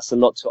right, that's a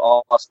lot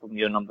to ask from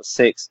your number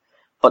 6.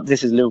 But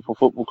this is Liverpool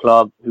Football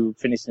Club, who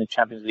finished in the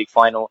Champions League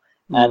final.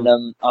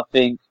 And I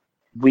think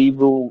we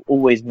will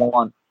always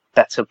want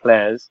better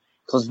players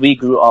because we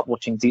grew up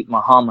watching Deep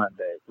Mohamed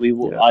there.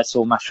 I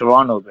saw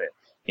Mascherano there.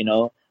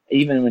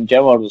 Even when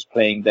Gerrard was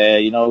playing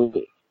there,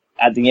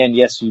 at the end,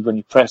 yes, when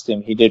you pressed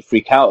him, he did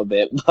freak out a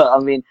bit. But I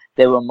mean,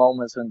 there were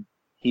moments when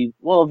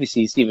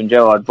obviously he's Steven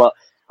Gerrard, but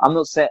I'm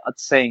not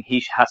saying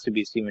he has to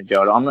be Steven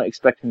Gerrard. I'm not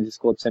expecting him to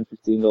score 10,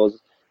 15 goals,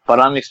 but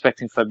I'm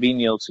expecting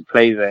Fabinho to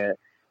play there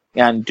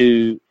and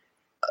do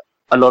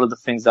a lot of the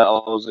things that I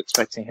was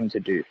expecting him to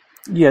do.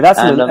 Yeah, that's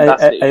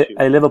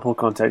a Liverpool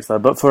context, though.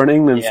 But for an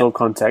England sort of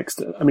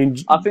context, I mean,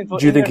 do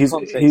you think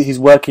he's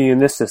working in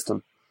this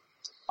system?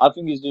 I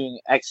think he's doing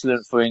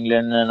excellent for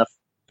England, and I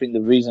think the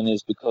reason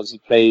is because he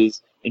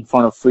plays in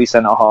front of 3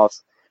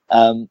 centre-halves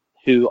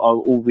who are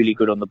all really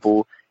good on the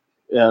ball.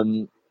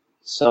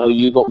 So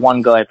you've got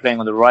one guy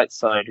playing on the right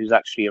side who's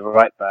actually a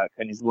right back,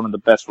 and he's one of the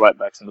best right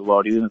backs in the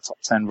world. He's in the top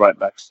 10 right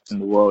backs in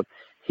the world.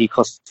 He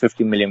costs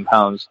 £50 million,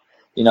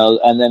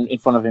 and then in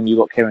front of him you've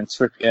got Kieran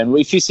Trippier. And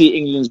if you see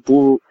England's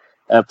ball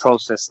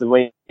process, the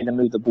way they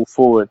move the ball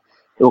forward,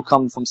 it will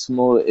come from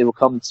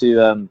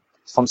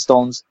from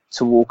Stones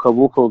to Walker.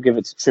 Walker will give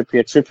it to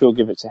Trippier. Trippier will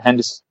give it to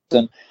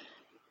Henderson.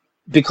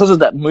 Because of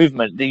that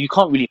movement, you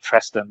can't really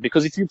press them.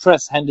 Because if you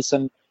press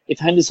Henderson, if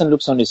Henderson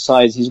looks on his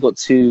sides, he's got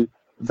 2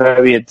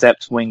 very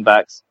adept wing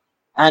backs.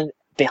 And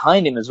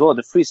behind him as well,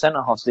 the 3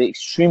 centre-halves, they're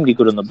extremely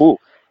good on the ball.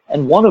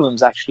 And one of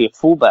them's actually a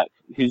fullback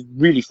who's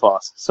really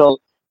fast. So,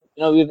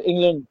 with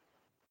England,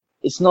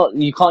 it's not,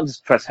 you can't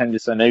just press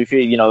Henderson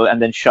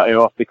and then shut it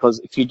off, because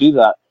if you do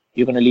that,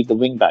 you're going to leave the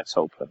wing backs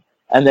open.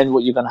 And then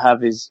what you're going to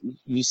have is,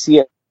 you see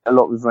it a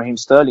lot with Raheem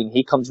Sterling.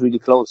 He comes really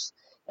close.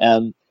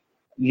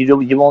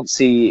 You won't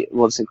see,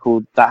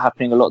 that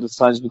happening a lot of the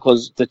times,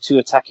 because the 2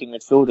 attacking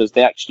midfielders,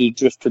 they actually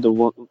drift to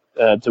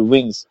the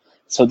wings.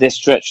 So they're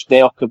stretched,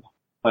 they occupy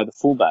the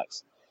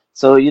fullbacks.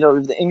 So,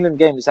 with the England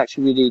game, it's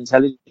actually really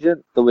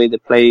intelligent, the way they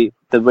play,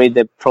 the way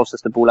they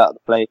process the ball out of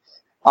the play.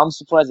 I'm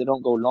surprised they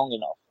don't go long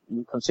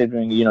enough,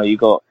 considering, you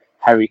got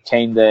Harry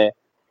Kane there.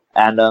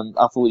 And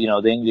I thought,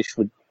 the English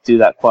would do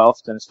that quite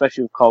often,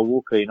 especially with Kyle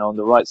Walker, on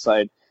the right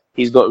side.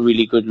 He's got a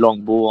really good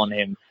long ball on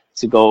him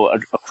to go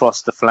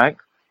across the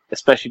flank,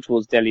 especially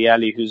towards Dele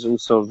Alli, who's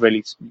also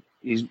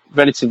he's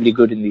relatively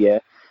good in the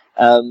air.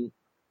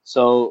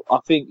 So I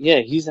think,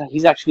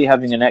 he's actually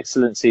having an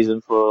excellent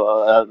season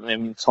for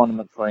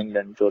tournament for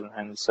England, Jordan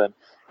Henderson.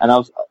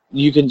 And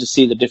you can just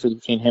see the difference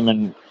between him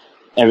and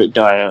Eric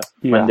Dyer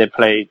when they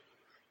played.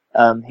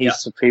 He's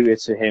superior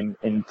to him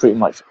in pretty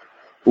much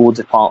all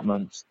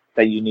departments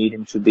that you need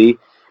him to be.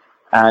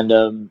 And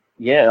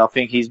I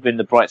think he's been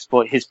the bright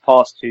spot. His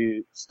pass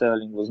to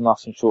Sterling was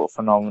nothing short of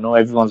phenomenal.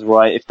 Everyone's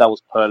right. If that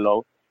was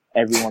Pirlo,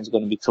 everyone's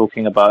going to be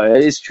talking about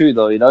it. It's true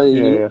though, he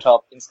looked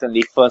up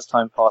instantly, first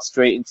time pass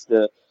straight into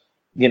the,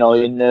 in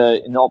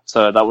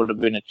Opta, that would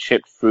have been a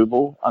chipped through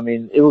ball. I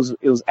mean, it was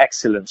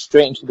excellent,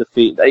 straight into the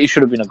feet. It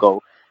should have been a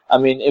goal. I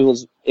mean, it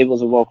was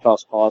a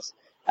world-class pass.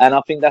 And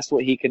I think that's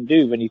what he can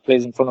do when he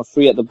plays in front of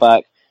 3 at the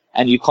back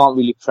and you can't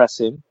really press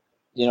him.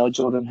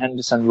 Jordan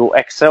Henderson will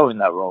excel in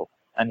that role.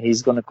 And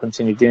he's going to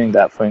continue doing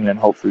that for England,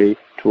 hopefully,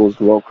 towards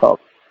the World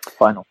Cup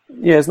final.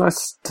 Yeah, it's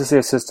nice to see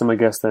a system, I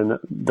guess, then,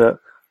 that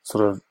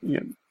sort of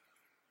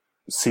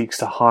seeks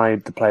to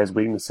hide the players'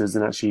 weaknesses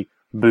and actually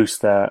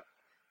boost their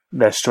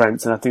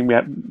strengths. And I think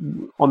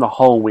on the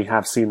whole, we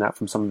have seen that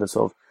from some of the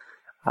sort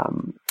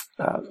of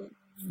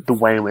the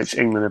way in which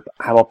England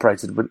have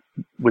operated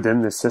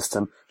within this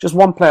system. Just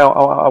one player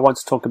I want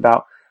to talk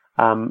about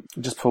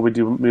just before we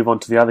do move on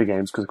to the other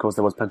games, because of course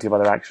there was plenty of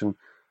other action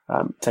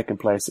taking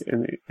place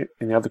in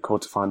the other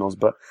quarterfinals.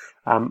 But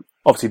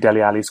obviously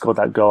Dele Alli scored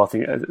that goal. I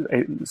think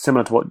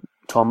similar to what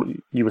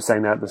Tom you were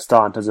saying there at the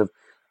start in terms of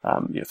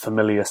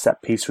familiar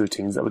set piece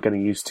routines that we're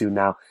getting used to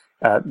now.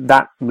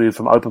 That move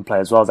from open play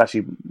as well is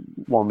actually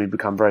one we've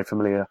become very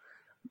familiar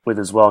with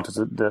as well, in terms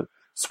of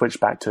switch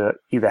back to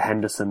either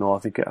Henderson or I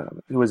think,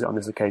 who was it on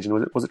this occasion?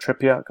 Was it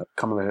Trippier? I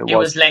can't remember who it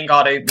was.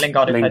 Lingard who played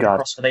the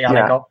cross for the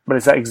alley goal. But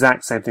it's that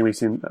exact same thing we've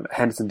seen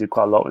Henderson do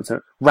quite a lot. It's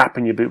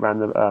wrapping your boot around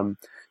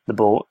the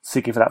ball,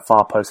 seeking for that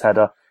far post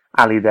header.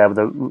 Ali there with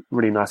a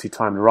really nicely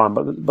timed run.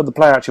 But the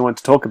player I actually wanted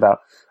to talk about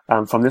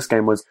from this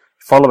game was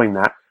following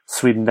that,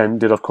 Sweden then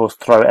did, of course,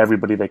 throw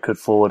everybody they could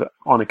forward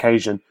on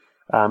occasion.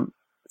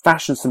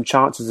 Fashioned some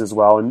chances as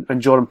well.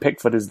 And Jordan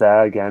Pickford is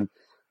there again,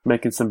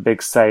 making some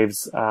big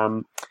saves,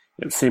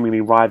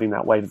 seemingly riding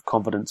that wave of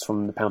confidence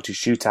from the penalty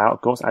shootout,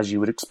 of course, as you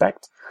would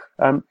expect.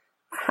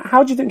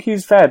 How do you think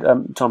he's fared,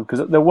 Tom?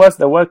 Because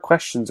there were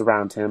questions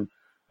around him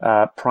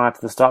prior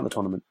to the start of the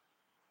tournament.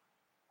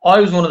 I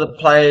was one of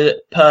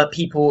the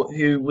people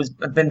who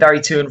have been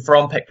very to and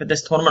from Pickford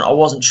this tournament. I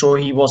wasn't sure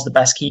he was the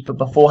best keeper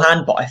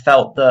beforehand, but I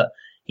felt that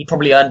he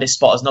probably earned his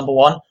spot as number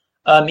one.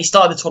 He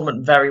started the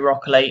tournament very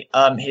rockily.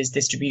 His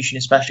distribution,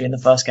 especially in the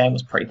first game,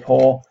 was pretty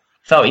poor.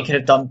 Felt he could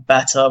have done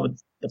better with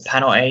the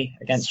penalty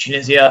against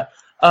Tunisia.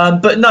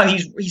 But no,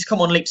 he's come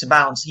on leaps and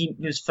bounds. He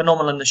was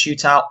phenomenal in the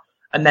shootout.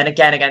 And then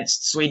again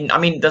against Sweden. I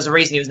mean, there's a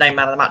reason he was named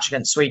man of the match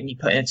against Sweden. He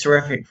put in a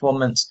terrific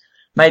performance,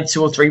 made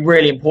 2 or 3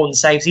 really important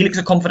saves. He looks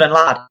a confident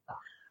lad.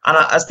 And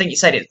I think you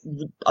said it.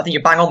 I think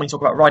you're bang on when you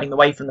talk about riding the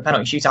wave from the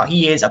penalty shootout.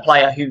 He is a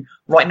player who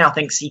right now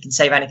thinks he can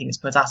save anything that's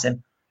put at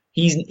him.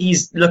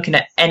 He's looking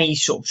at any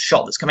sort of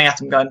shot that's coming at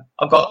him going,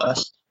 I've got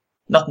us.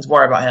 Nothing to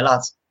worry about here,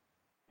 lads.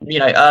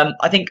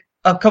 I think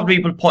a couple of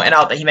people pointed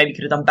out that he maybe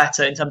could have done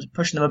better in terms of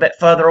pushing them a bit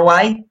further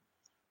away.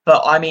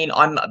 But I mean,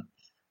 I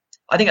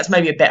think that's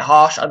maybe a bit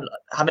harsh. I'm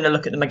having a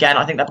look at them again.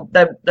 I think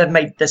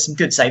there's some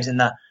good saves in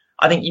there.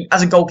 I think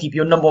as a goalkeeper,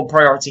 your number one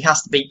priority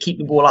has to be keep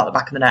the ball out the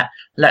back of the net,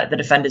 let the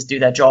defenders do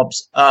their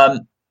jobs.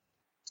 And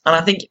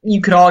I think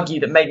you could argue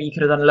that maybe you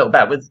could have done a little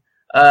better with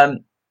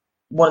 1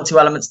 or 2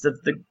 elements of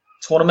the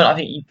tournament. I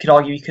think you could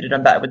argue you could have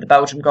done better with the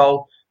Belgium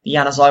goal, the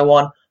Januzaj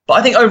one. But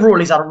I think overall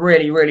he's had a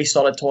really, really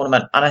solid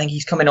tournament, and I think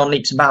he's coming on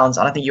leaps and bounds.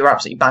 And I think you're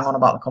absolutely bang on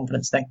about the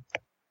confidence thing.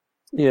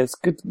 Yeah, it's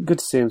good to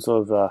see him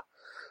sort of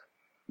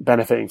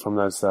benefiting from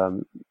those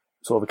sort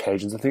of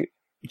occasions. I think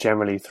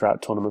generally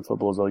throughout tournament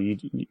football as well, you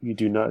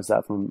do notice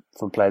that from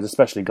players,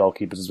 especially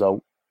goalkeepers as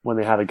well, when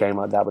they have a game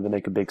like that where they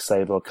make a big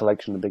save or a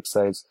collection of big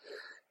saves.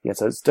 Yeah,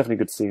 so it's definitely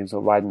good to see him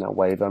sort of riding that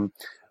wave.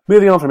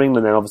 Moving on from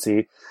England then,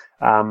 obviously,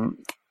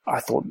 I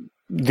thought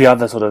the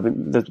other sort of,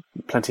 there's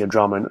plenty of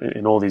drama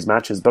in all these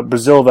matches, but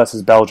Brazil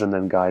versus Belgium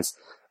then, guys.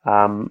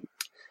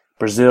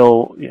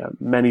 Brazil,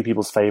 many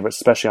people's favourites,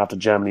 especially after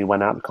Germany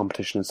went out of the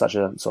competition in such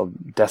a sort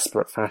of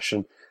desperate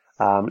fashion.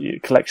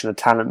 Collection of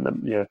talent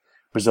that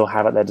Brazil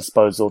have at their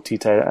disposal.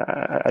 Tite,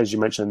 as you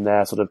mentioned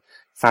there, sort of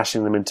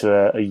fashioning them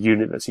into a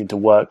unit that seemed to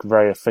work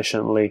very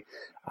efficiently.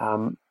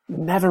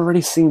 Never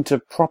really seemed to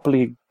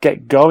properly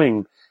get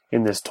going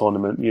in this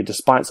tournament,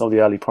 despite some of the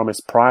early promise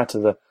prior to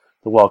the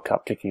World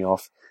Cup kicking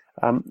off.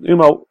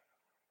 Umo,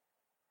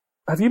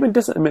 have you been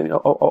disappointed?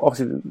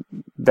 Obviously,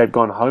 they've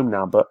gone home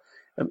now, but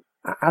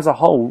as a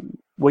whole,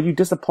 were you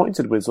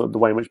disappointed with sort of the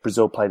way in which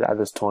Brazil played at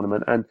this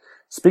tournament? And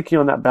speaking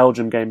on that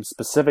Belgium game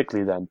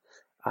specifically then,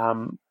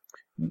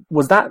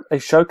 was that a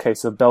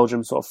showcase of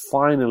Belgium sort of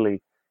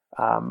finally,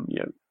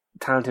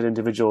 talented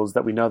individuals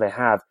that we know they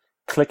have,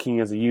 clicking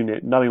as a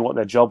unit, knowing what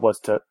their job was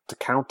to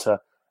counter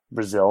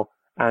Brazil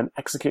and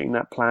executing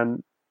that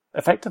plan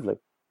effectively?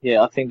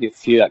 Yeah, I think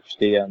if you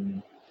actually,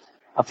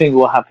 I think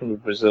what happened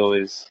with Brazil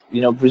is,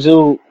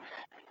 Brazil,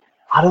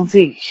 I don't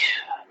think,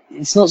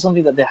 it's not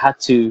something that they had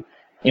to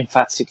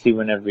emphatically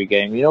win every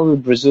game.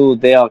 With Brazil,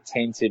 they are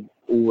tainted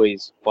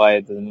always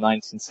by the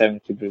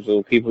 1970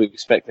 Brazil. People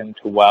expect them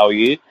to wow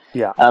you.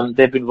 Yeah.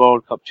 They've been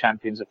World Cup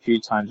champions a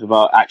few times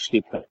without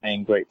actually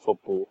playing great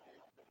football,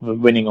 with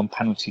winning on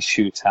penalty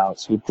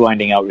shootouts, with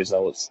grinding out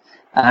results.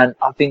 And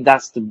I think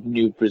that's the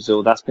new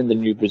Brazil. That's been the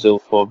new Brazil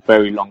for a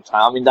very long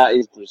time. I mean, that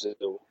is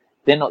Brazil.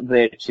 They're not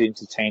there to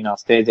entertain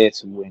us. They're there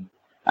to win.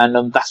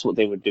 And that's what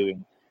they were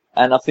doing.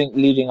 And I think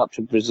leading up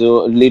to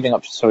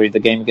the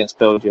game against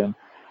Belgium,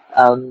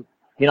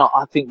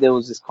 I think there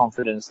was this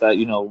confidence that,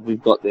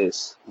 we've got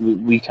this.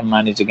 We can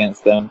manage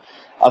against them.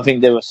 I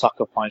think they were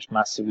sucker punched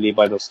massively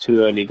by those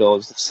 2 early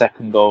goals. The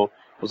second goal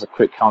was a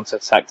quick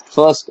counter-attack. The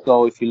first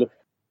goal, if you look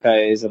at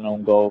it, is an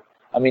own goal.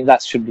 I mean,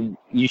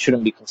 you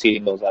shouldn't be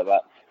conceding goals like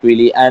that,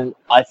 really. And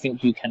I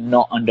think you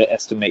cannot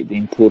underestimate the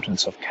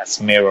importance of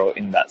Casemiro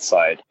in that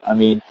side. I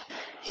mean,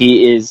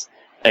 he is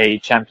a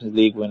Champions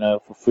League winner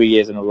for 3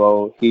 years in a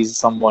row. He's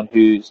someone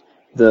who's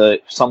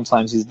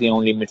sometimes he's the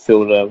only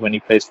midfielder when he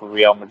plays for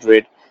Real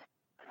Madrid.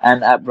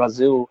 And at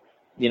Brazil,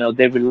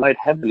 they relied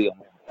heavily on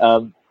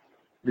him.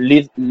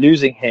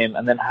 Losing him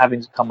and then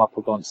having to come up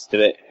against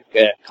De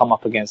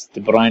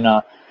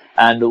Bruyne,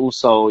 and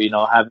also,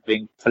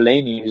 having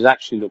Fellaini, who's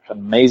actually looked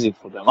amazing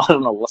for them. I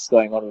don't know what's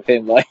going on with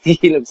him, but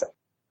he looks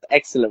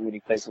excellent when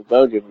he plays for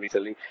Belgium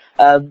recently.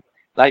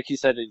 Like you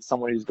said, it's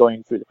someone who's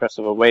going through the crest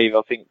of a wave.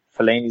 I think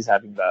Fellaini's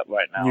having that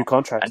right now. New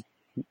contract.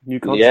 New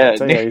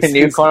contract,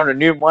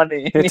 new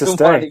money. Here to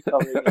stay.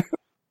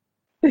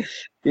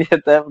 Yeah,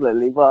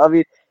 definitely. But I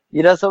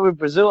mean, so with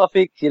Brazil, I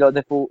think, they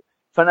thought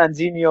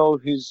Fernandinho,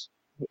 who's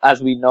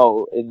as we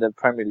know in the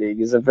Premier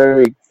League, is a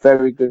very,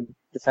 very good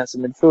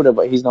defensive midfielder,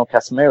 but he's no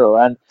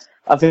Casemiro. And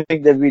I think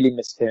they really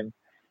missed him.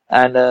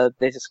 And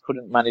they just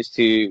couldn't manage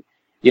to,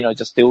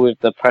 just deal with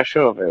the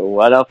pressure of it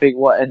all. And I think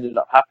what ended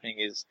up happening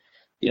is,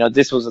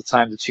 this was the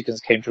time the chickens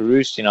came to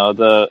roost,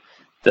 the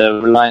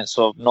reliance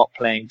of not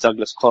playing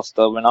Douglas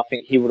Costa, when I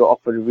think he would have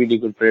offered a really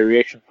good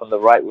variation from the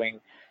right wing.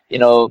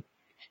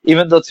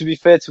 Even though, to be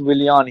fair to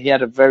Willian, he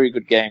had a very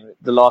good game.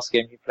 The last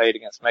game he played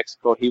against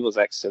Mexico, he was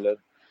excellent.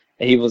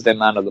 He was their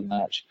man of the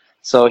match.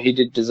 So he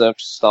did deserve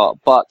to start.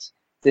 But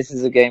this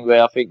is a game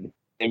where I think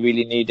they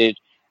really needed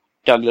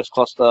Douglas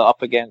Costa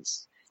up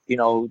against,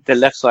 the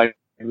left side,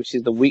 which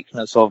is the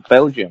weakness of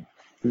Belgium.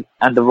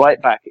 And the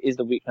right back is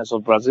the weakness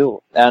of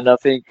Brazil. And I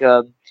think,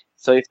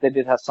 so if they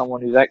did have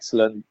someone who's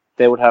excellent,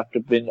 they would have to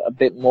have been a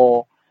bit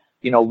more,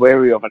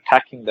 wary of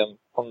attacking them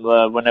from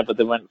whenever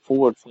they went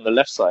forward from the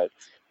left side.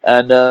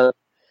 And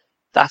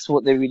that's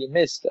what they really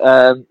missed.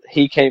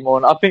 He came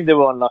on. I think they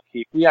were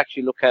unlucky. If we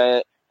actually look at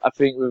it, I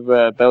think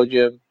with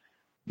Belgium,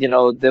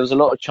 there was a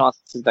lot of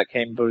chances that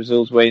came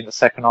Brazil's way in the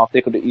second half.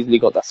 They could have easily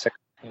got that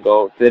second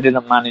goal. They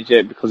didn't manage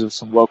it because of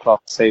some world-class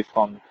save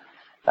from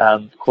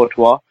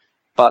Courtois.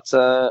 But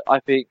I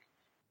think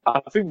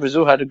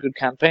Brazil had a good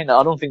campaign.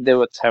 I don't think they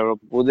were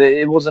terrible.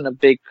 It wasn't a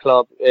big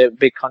club, a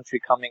big country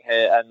coming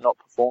here and not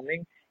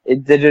performing. They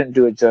didn't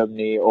do a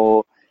Germany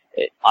or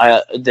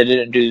they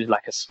didn't do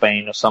like a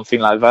Spain or something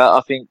like that.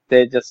 I think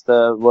they just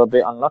were a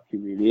bit unlucky,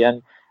 really.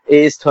 And it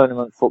is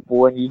tournament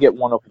football, and you get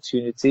one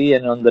opportunity,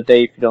 and on the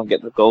day, if you don't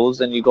get the goals,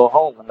 then you go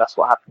home, and that's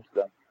what happened to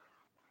them.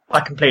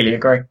 I completely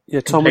agree. Yeah,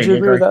 Tom, would you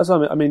agree with that as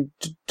well? I mean,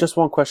 just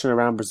one question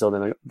around Brazil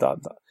then, that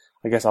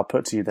I guess I'll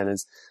put to you then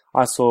is,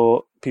 I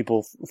saw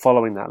people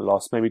following that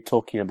loss, maybe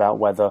talking about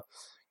whether,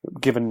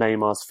 given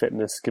Neymar's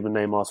fitness, given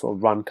Neymar's sort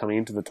of run coming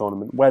into the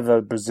tournament,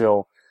 whether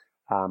Brazil,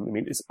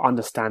 it's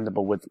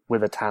understandable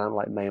with a talent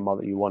like Neymar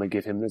that you want to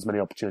give him as many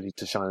opportunities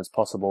to shine as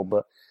possible,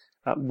 but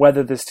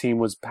whether this team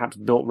was perhaps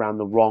built around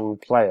the wrong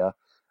player,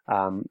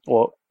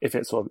 or if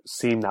it sort of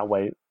seemed that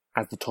way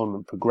as the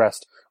tournament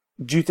progressed.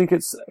 Do you think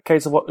it's a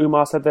case of what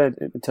Umar said there,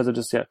 in terms of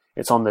just,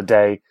 it's on the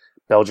day?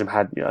 Belgium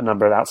had a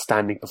number of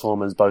outstanding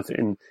performers, both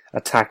in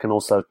attack and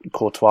also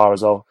Courtois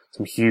as well,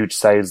 some huge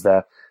saves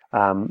there.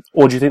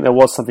 Or do you think there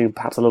was something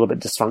perhaps a little bit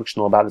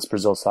dysfunctional about this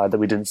Brazil side that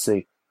we didn't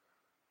see?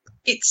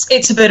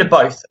 It's a bit of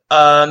both.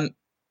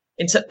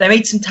 They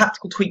made some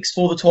tactical tweaks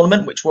for the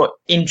tournament, which were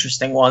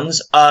interesting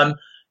ones. Losing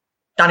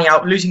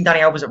Dani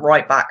Alves at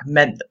right back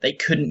meant that they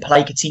couldn't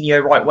play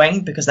Coutinho right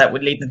wing because that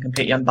would leave them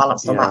completely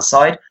unbalanced on that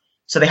side.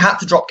 So they had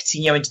to drop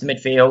Coutinho into the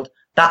midfield.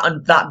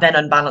 That then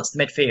unbalanced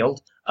the midfield.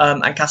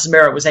 And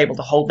Casemiro was able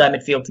to hold their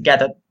midfield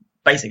together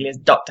basically as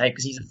duct tape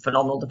because he's a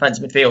phenomenal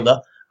defensive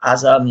midfielder,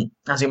 as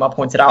Umar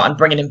pointed out, and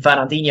bringing in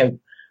Fernandinho,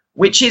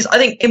 which is, I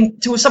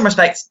think, to some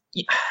respects,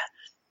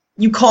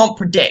 you can't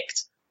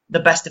predict the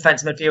best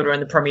defensive midfielder in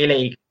the Premier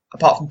League,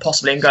 apart from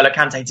possibly N'Golo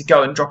Kante, to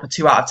go and drop a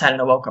 2 out of 10 in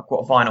a World Cup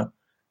quarter-final.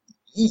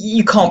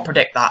 You can't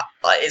predict that.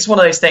 It's one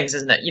of those things,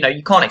 isn't it?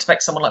 You can't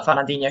expect someone like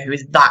Fernandinho, who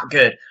is that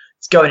good,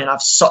 to go in and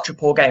have such a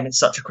poor game in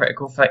such a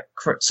critical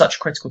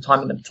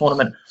time in the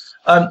tournament.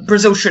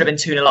 Brazil should have been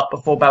 2-0 up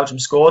before Belgium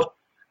scored,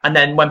 and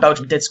then when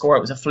Belgium did score,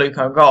 it was a fluke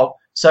own goal.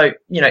 So,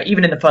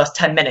 even in the first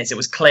 10 minutes, it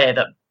was clear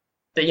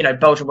that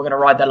Belgium were going to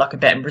ride their luck a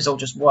bit, and Brazil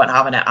just weren't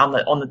having it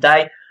on the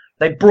day.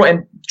 They brought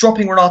in,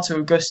 dropping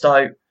Renato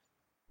Augusto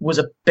was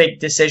a big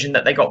decision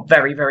that they got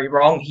very, very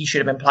wrong. He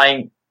should have been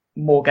playing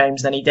more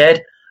games than he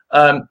did.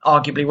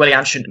 Arguably,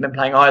 Willian shouldn't have been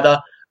playing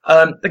either.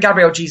 The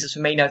Gabriel Jesus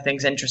Firmino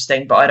thing's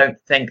interesting, but I don't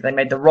think they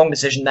made the wrong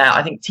decision there.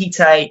 I think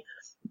Tite,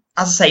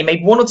 as I say,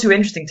 made 1 or 2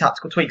 interesting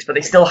tactical tweaks, but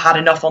they still had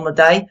enough on the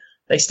day.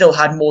 They still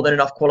had more than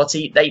enough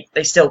quality.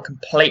 They still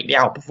completely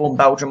outperformed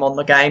Belgium on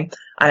the game,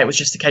 and it was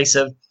just a case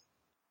of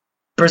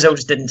Brazil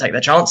just didn't take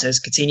their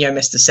chances. Coutinho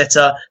missed a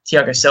sitter.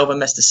 Thiago Silva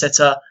missed a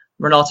sitter.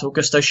 Renato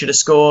Augusto should have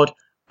scored.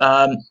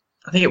 I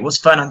think it was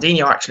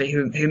Fernandinho, actually,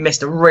 who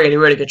missed a really,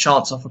 really good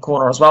chance off a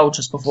corner as well,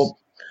 just before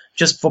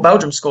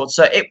Belgium scored.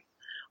 So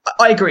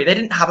I agree. They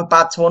didn't have a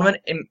bad tournament,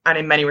 and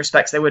in many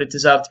respects, they would have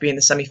deserved to be in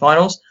the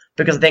semi-finals,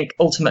 because I think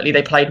ultimately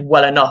they played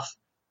well enough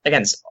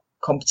against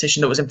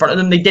competition that was in front of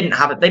them. They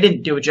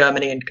didn't do a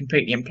Germany and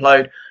completely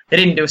implode. They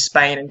didn't do a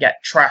Spain and get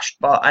trashed,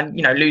 and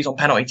lose on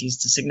penalties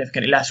to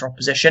significantly lesser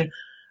opposition.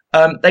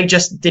 They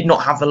just did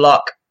not have the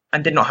luck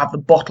and did not have the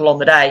bottle on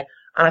the day.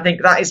 And I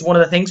think that is one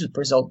of the things with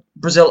Brazil.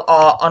 Brazil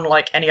are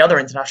unlike any other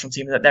international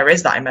team, that there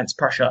is that immense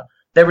pressure.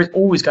 There is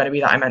always going to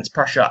be that immense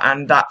pressure,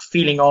 and that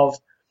feeling of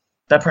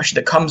the pressure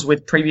that comes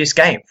with previous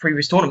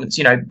tournaments.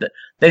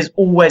 There's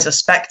always a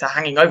spectre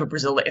hanging over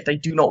Brazil that if they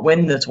do not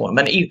win the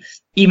tournament,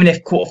 even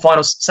if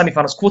quarterfinals,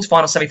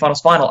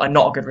 semi-finals, final are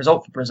not a good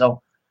result for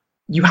Brazil,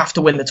 you have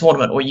to win the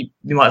tournament, or you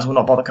might as well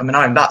not bother coming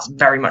home. That's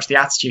very much the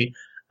attitude.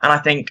 And I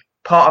think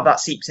part of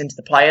that seeps into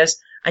the players,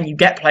 and you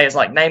get players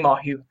like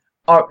Neymar who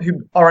are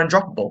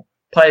undroppable,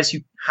 players who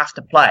have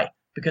to play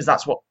because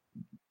that's what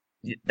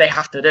they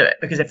have to do it.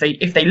 Because if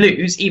they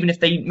lose, even if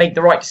they make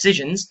the right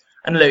decisions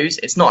and lose,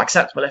 it's not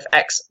acceptable if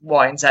X,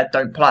 Y, and Z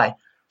don't play.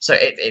 So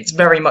it's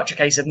very much a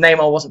case of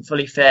Neymar wasn't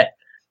fully fit.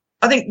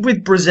 I think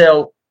with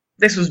Brazil,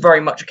 this was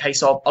very much a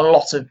case of a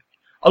lot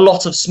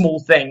of small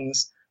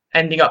things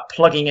ending up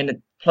plugging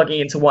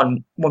into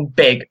one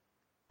big,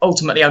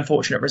 ultimately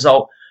unfortunate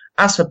result.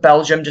 As for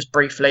Belgium, just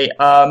briefly,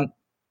 I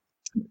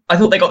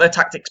thought they got their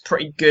tactics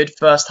pretty good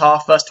first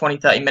half, first 20,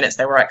 30 minutes,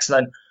 they were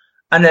excellent.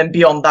 And then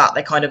beyond that,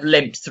 they kind of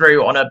limped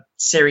through on a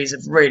series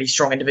of really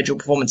strong individual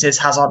performances.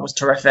 Hazard was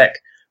terrific.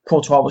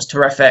 Courtois was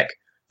terrific.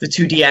 The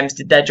two DMs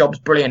did their jobs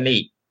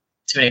brilliantly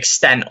to an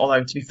extent,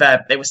 although to be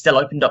fair, they were still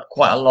opened up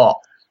quite a lot.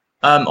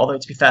 Although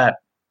to be fair,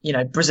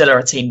 Brazil are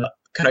a team that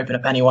can open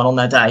up anyone on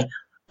their day.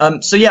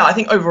 So yeah, I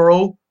think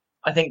overall,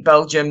 I think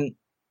Belgium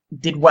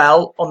did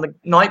well on the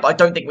night, but I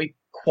don't think we've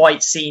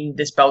quite seen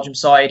this Belgium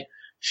side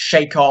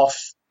shake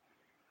off.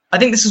 I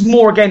think this is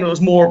more a game that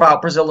was more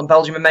about Brazil than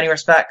Belgium in many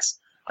respects.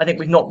 I think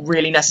we've not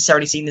really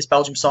necessarily seen this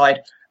Belgium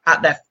side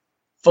at their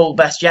full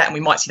best yet, and we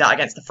might see that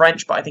against the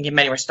French, but I think in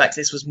many respects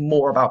this was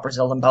more about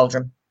Brazil than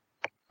Belgium.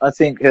 I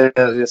think,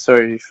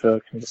 sorry if I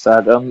can just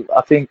add,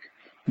 I think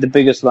the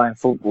biggest lie in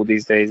football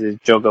these days is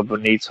Joga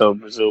Bonito,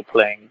 Brazil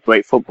playing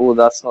great football.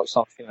 That's not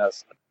something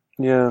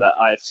that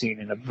I've seen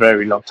in a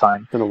very long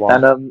time. Been a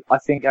while. And I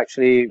think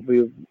actually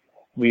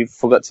we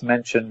forgot to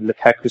mention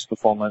Lukaku's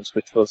performance,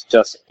 which was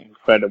just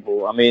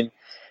incredible. I mean,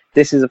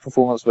 this is a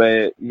performance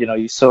where,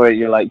 you saw it,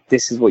 you're like,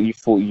 this is what you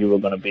thought you were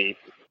going to be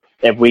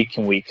week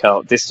in, week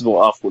out. This is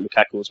what I thought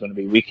Lukaku was going to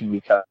be week in,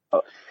 week out.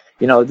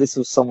 This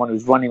was someone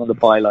who's running on the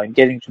byline,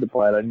 getting to the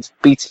byline, just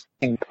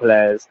beating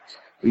players,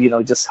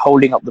 just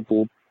holding up the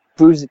ball,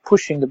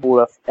 pushing the ball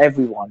off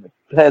everyone. The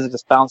players are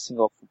just bouncing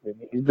off of him.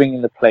 He's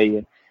bringing the play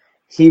in.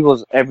 He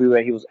was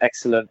everywhere. He was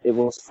excellent. It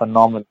was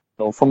phenomenal.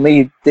 For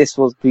me, this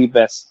was the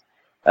best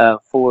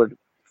forward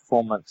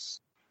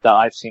performance that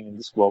I've seen in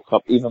this World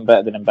Cup, even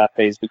better than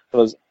Mbappe's,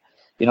 because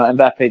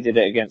Mbappe did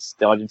it against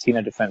the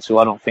Argentina defense, who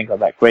I don't think are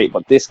that great,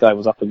 but this guy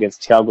was up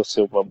against Thiago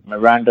Silva,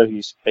 Miranda, who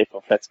used to play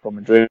for Atletico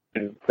Madrid,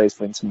 who plays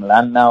for Inter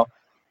Milan now.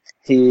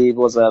 He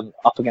was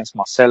up against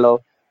Marcelo.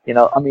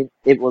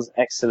 It was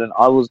excellent.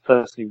 I was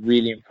personally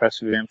really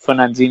impressed with him.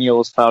 Fernandinho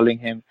was fouling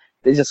him.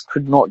 They just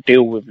could not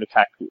deal with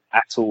Lukaku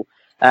at all.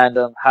 And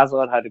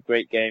Hazard had a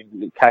great game,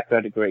 Lukaku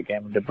had a great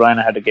game, and De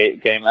Bruyne had a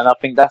great game. And I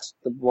think that's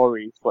the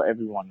worry for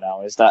everyone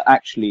now, is that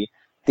actually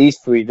these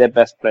three, their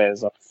best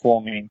players, are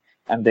performing,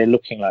 and they're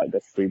looking like the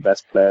three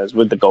best players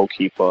with the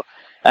goalkeeper.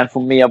 And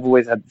for me, I've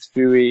always had this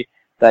theory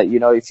that,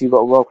 if you've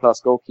got a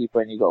world-class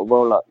goalkeeper and you've got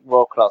a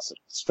world-class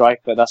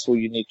striker, that's all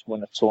you need to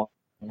win a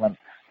tournament.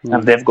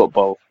 And they've got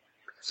both.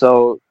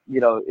 So,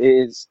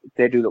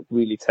 they do look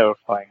really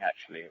terrifying,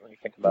 actually, when you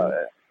think about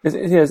it.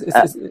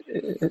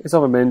 It's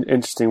often been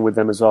interesting with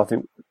them as well. I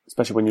think,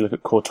 especially when you look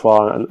at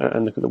Courtois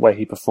and look at the way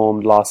he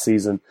performed last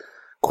season,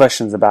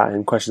 questions about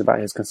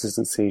his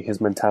consistency, his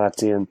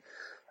mentality, and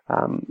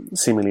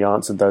seemingly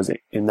answered those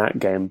in that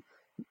game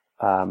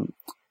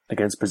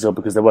against Brazil,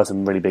 because there were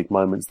some really big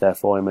moments there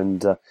for him,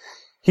 and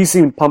he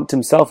seemed pumped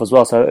himself as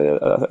well.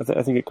 So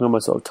I think it can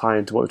almost sort of tie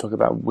into what we're talking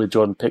about with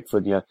Jordan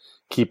Pickford,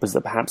 keepers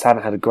that perhaps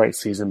haven't had a great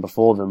season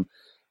before them,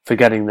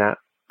 forgetting that,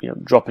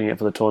 dropping it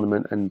for the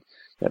tournament and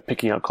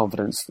picking up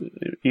confidence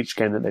each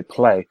game that they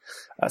play.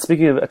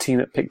 Speaking of a team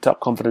that picked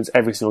up confidence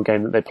every single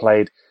game that they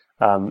played,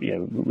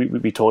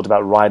 we talked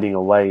about riding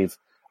a wave.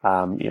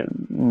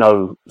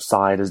 No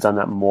side has done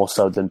that more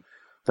so than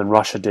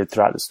Russia did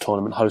throughout this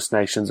tournament. Host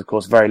nations, of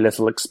course, very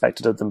little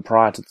expected of them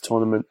prior to the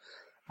tournament.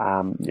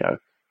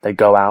 They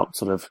go out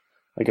sort of,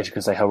 I guess you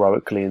can say,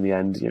 heroically in the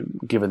end,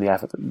 given the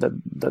effort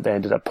that they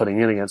ended up putting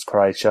in against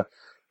Croatia.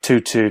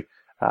 2-2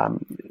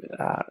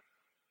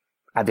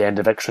 at the end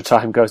of extra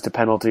time, goes to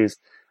penalties.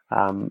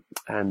 And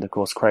of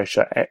course,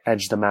 Croatia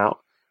edged them out.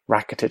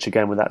 Rakitic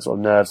again with that sort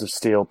of nerves of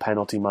steel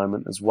penalty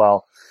moment as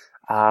well.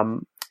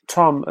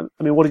 Tom,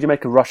 what did you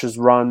make of Russia's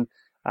run?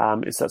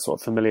 It's that sort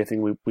of familiar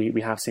thing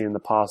we have seen in the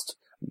past,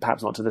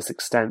 perhaps not to this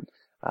extent,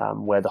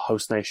 where the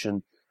host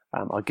nation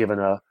are given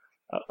a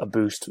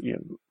boost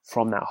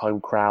from that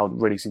home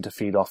crowd, really seem to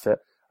feed off it.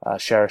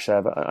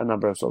 Cheryshev, a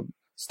number of sort of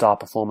star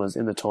performers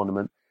in the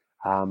tournament.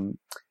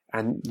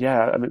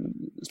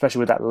 Especially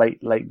with that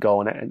late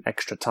goal and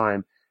extra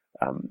time,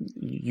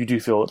 you do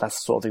feel that's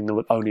the sort of thing that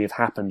would only have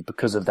happened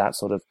because of that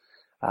sort of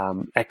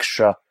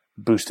extra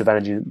boost of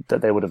energy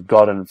that they would have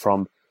gotten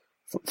from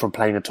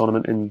playing a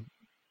tournament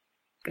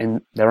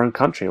in their own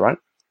country, right?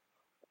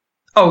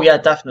 Oh yeah,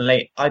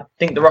 definitely. I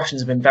think the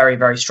Russians have been very,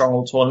 very strong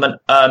all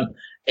tournament.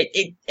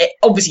 It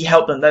obviously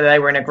helped them that they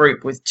were in a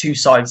group with two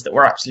sides that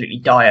were absolutely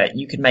dire.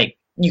 You could make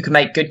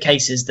good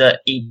cases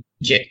that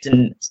Egypt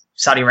and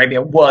Saudi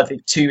Arabia were the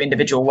two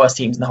individual worst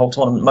teams in the whole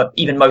tournament,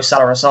 even Mo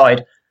Salah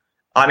aside.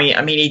 I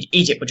mean,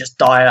 Egypt were just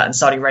dire and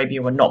Saudi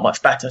Arabia were not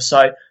much better.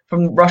 So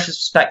from Russia's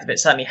perspective, it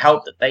certainly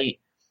helped that they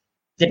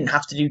didn't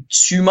have to do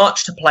too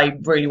much to play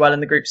really well in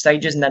the group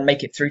stages and then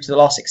make it through to the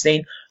last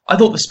 16. I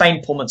thought the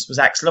Spain performance was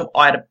excellent.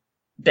 I had a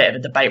bit of a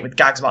debate with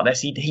Gags about this.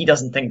 He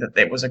doesn't think that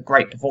it was a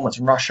great performance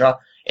from Russia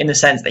in the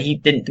sense that he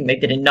didn't think they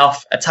did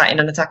enough in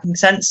an attacking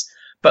sense,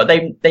 but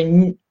they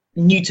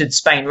neutered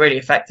Spain really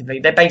effectively.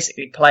 They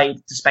basically played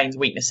to Spain's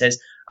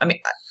weaknesses, I mean,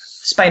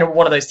 Spain are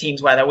one of those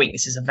teams where their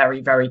weaknesses are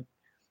very, very,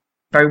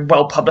 very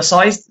well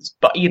publicised.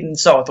 But even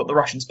so, I thought the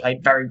Russians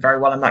played very, very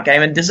well in that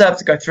game and deserved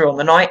to go through on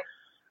the night.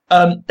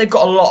 They've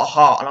got a lot of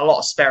heart and a lot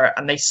of spirit,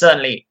 and they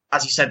certainly,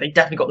 as you said, they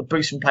definitely got the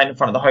boost from playing in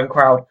front of the home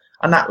crowd.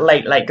 And that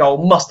late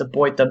goal must have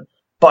buoyed them.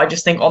 But I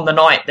just think on the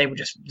night, they were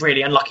just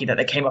really unlucky that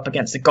they came up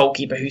against a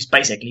goalkeeper who's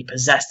basically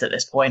possessed at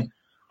this point.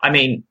 I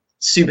mean,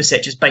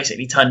 Subasic has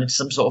basically turned into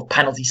some sort of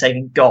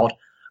penalty-saving god,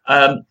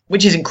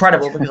 which is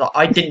incredible because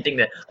I didn't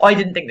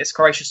think this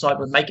Croatia side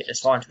would make it this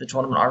far into the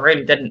tournament. I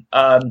really didn't.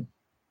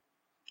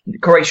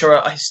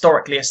 Croatia are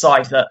historically a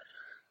side that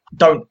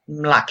don't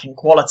lack in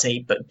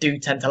quality, but do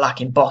tend to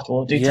lack in bottle,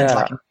 or tend to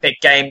lack in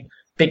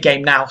big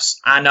game nous,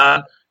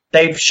 and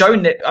they've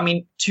shown that. I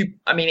mean,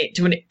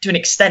 to an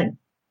extent,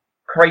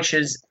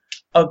 Croatia's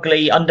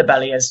ugly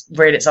underbelly has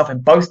reared itself in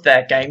both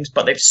their games,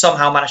 but they've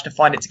somehow managed to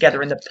find it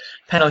together in the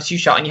penalty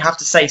shootout. And you have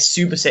to say,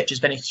 Subasic has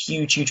been a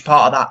huge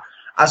part of that,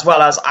 as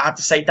well as I have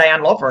to say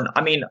Dejan Lovren.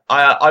 I mean,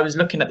 I was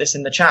looking at this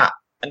in the chat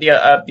the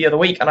other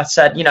week, and I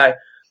said,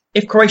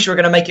 if Croatia are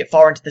going to make it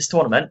far into this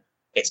tournament,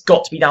 it's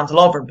got to be down to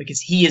Lovren, because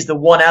he is the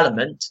one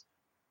element,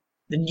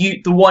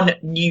 the one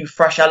new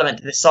fresh element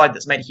to this side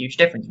that's made a huge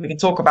difference. We can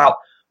talk about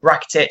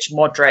Rakitic,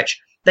 Modric.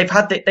 They've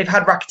had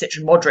Rakitic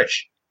and Modric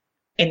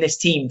in this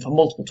team for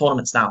multiple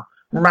tournaments now.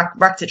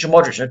 Rakitic and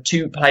Modric are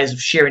two players of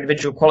sheer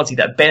individual quality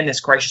that have been in this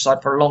Croatia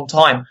side for a long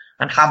time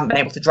and haven't been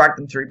able to drag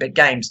them through big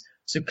games.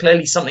 So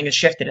clearly something has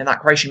shifted in that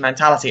Croatian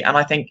mentality. And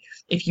I think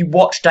if you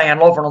watch Dejan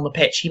Lovren on the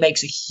pitch, he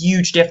makes a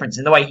huge difference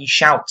in the way he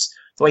shouts,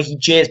 the way he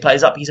jeers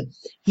players up.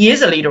 He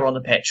is a leader on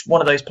the pitch,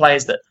 one of those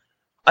players that,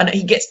 and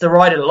he gets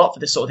derided a lot for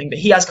this sort of thing, but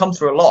he has come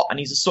through a lot, and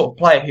he's the sort of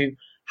player who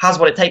has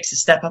what it takes to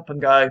step up and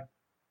go,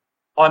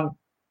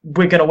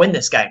 we're going to win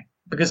this game,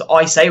 because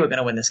I say we're going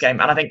to win this game.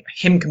 And I think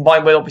him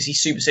combined with obviously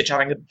Subasic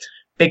having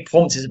big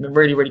performances have been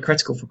really, really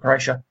critical for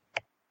Croatia.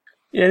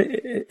 Yeah,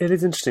 it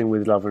is interesting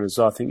with Lovren as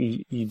well. I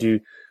think you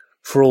do,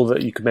 for all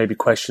that you could maybe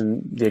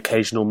question the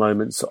occasional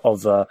moments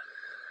of,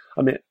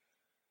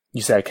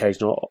 you say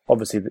occasional,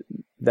 obviously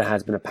there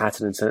has been a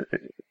pattern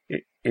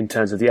in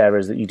terms of the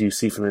errors that you do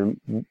see from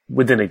him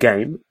within a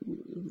game,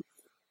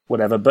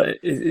 whatever, but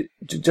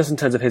just in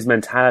terms of his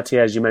mentality,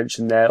 as you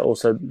mentioned there,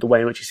 also the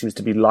way in which he seems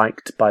to be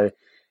liked by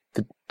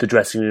the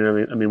dressing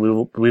room. I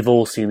mean, we've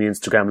all seen the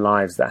Instagram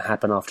lives that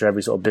happen after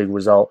every sort of big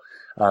result.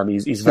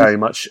 He's very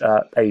much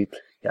a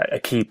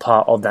key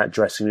part of that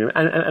dressing room,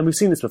 and we've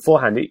seen this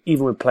beforehand,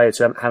 even with players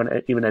who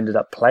haven't even ended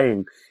up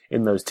playing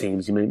in those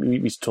teams. I mean, we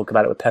used to talk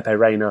about it with Pepe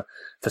Reina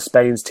for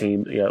Spain's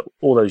team,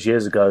 all those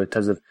years ago, in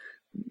terms of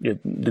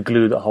the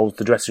glue that holds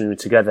the dressing room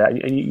together.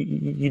 And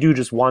you do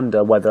just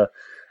wonder whether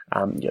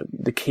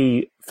the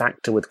key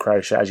factor with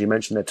Croatia, as you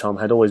mentioned there, Tom,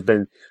 had always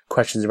been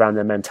questions around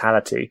their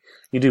mentality.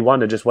 You do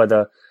wonder just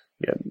whether,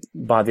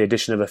 by the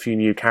addition of a few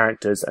new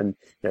characters, and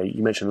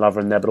you mentioned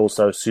Lovren there, but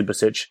also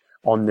Subasic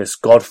on this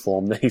god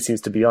form that he seems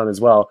to be on as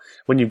well.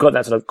 When you've got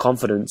that sort of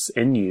confidence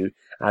in you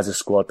as a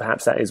squad,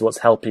 perhaps that is what's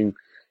helping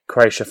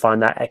Croatia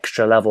find that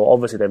extra level.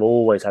 Obviously, they've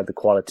always had the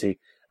quality,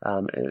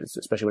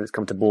 especially when it's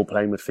come to ball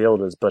playing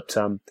midfielders. But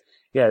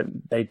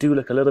they do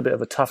look a little bit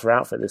of a tougher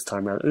outfit this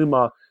time around.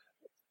 Umar,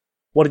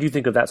 what did you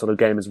think of that sort of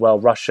game as well?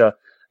 Russia,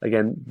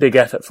 again, big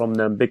effort from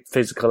them, big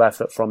physical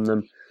effort from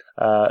them,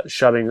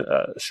 showing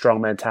a strong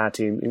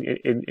mentality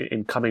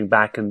in coming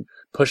back and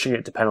pushing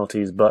it to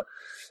penalties. But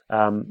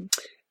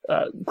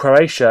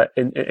Croatia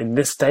in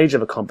this stage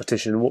of a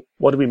competition,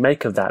 what do we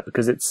make of that?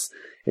 Because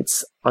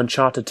it's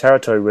uncharted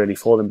territory really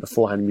for them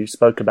beforehand. You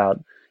spoke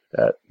about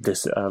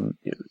this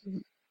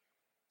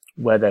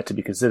where they're to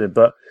be considered,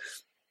 but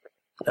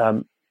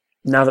now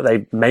that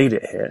they've made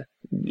it here,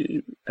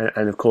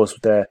 and of course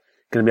they're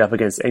going to be up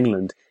against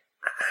England,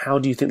 how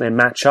do you think they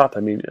match up? I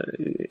mean,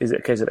 is it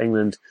a case of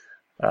England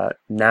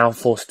now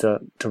forced to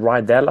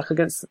ride their luck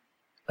against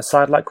a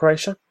side like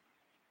Croatia?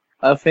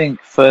 I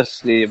think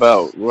firstly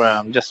about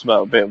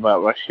a bit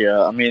about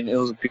Russia. I mean, it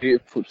was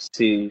beautiful to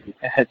see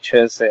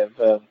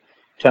Chersev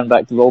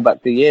roll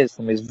back the years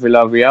from his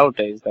Villarreal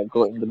days that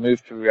got him the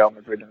move to Real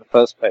Madrid in the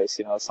first place.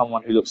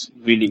 Someone who looks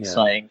really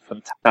exciting,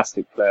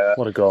 fantastic player.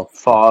 What a goal.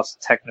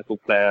 Fast, technical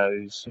player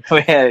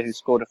who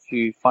scored a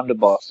few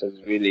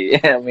thunderbusters,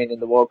 really. I mean, in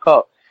the World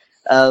Cup.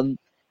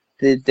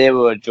 They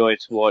were a joy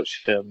to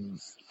watch.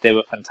 They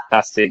were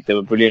fantastic. They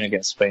were brilliant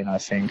against Spain, I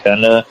think.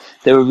 And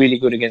they were really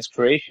good against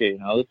Croatia,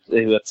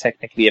 They were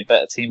technically a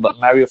better team.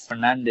 But Mario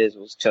Fernandes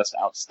was just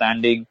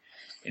outstanding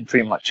in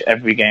pretty much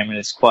every game. And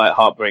it's quite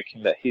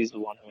heartbreaking that he's the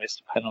one who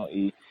missed a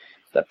penalty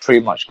that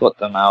pretty much got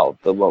them out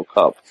of the World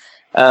Cup.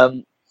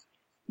 I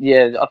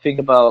think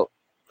about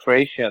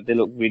Croatia, they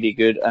look really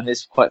good. And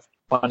it's quite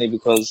funny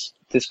because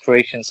this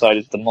Croatian side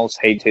is the most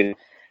hated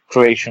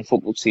Croatian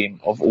football team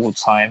of all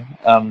time.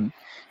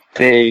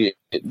 The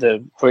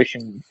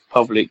Croatian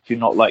public do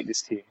not like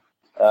this team.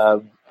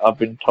 I've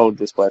been told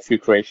this by a few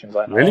Croatians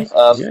I know. Really?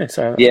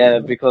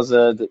 Because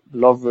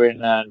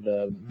Lovren and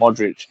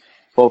Modric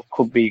both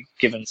could be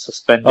given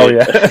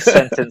suspended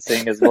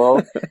sentencing as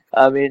well.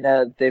 I mean,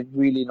 they're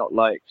really not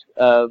liked.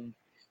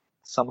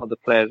 some of the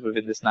players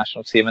within this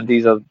national team, and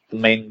these are the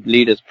main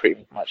leaders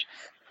pretty much.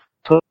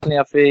 Personally,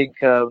 I think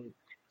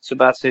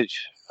Subasic,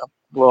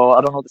 well,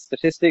 I don't know the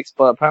statistics,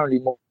 but apparently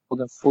more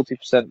than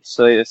 40%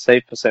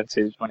 save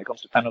percentage when it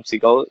comes to penalty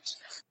goals.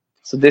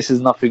 So this is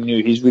nothing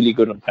new. He's really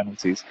good on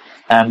penalties,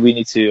 and we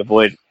need to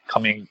avoid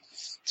coming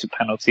to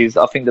penalties.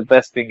 I think the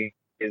best thing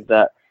is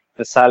that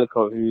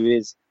Vesalco, who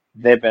is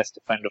their best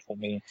defender for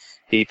me,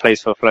 he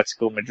plays for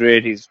Atletico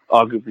Madrid. He's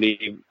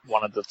arguably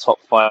one of the top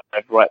 5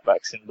 right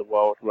backs in the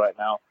world right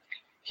now.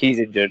 He's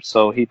injured,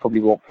 so he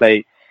probably won't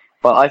play.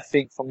 But I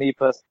think for me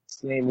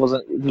personally,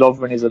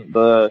 Lovren isn't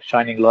the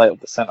shining light of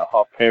the centre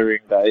half pairing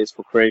that is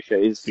for Croatia.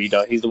 Is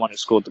Vida? He's the one who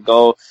scored the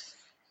goal,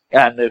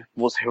 and it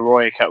was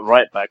heroic at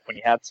right back when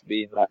he had to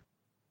be in that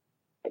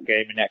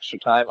game in extra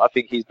time. I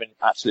think he's been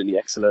absolutely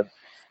excellent,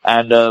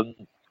 and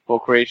for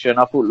Croatia, and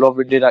I thought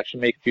Lovren did actually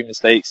make a few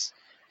mistakes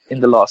in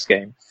the last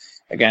game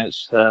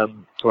against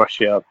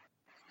Russia.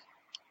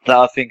 That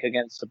I think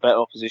against a better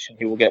opposition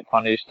he will get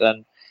punished.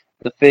 And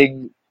the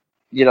thing,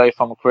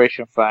 if I'm a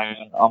Croatian fan,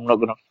 I'm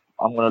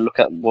gonna look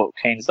at what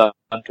Kane's done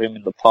to him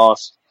in the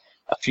past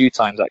a few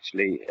times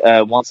actually.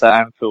 Once at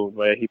Anfield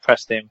where he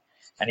pressed him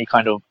and he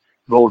kind of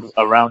rolled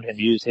around him,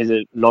 used his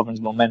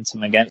Lovren's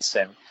momentum against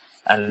him,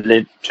 and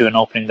led to an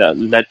opening that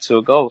led to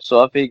a goal.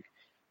 So I think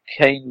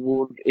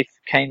if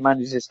Kane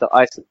manages to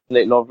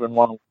isolate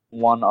Lovren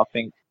 1-1, I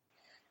think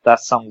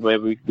that's somewhere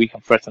we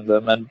can threaten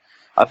them, and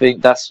I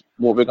think that's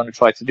what we're going to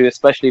try to do,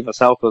 especially if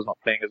Vesalco's not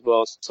playing as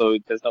well. So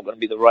there's not going to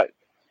be the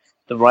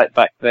right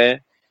back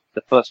there,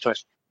 the first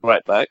choice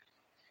right back.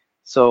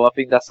 So I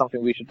think that's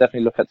something we should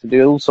definitely look at to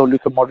do. Also,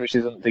 Luka Modric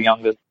isn't the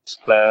youngest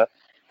player,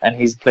 and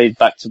he's played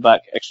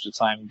back-to-back extra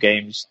time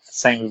games.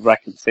 Same with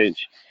Rakitic,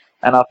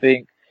 and I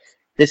think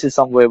this is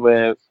somewhere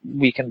where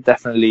we can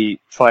definitely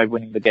try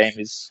winning the game.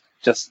 Is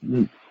just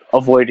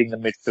avoiding the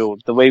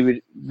midfield, the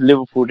way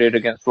Liverpool did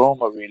against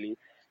Roma. Really,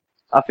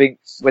 I think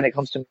when it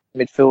comes to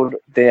midfield,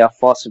 they are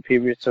far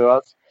superior to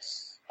us.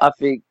 I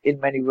think in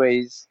many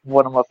ways,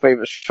 one of my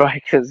favourite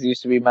strikers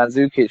used to be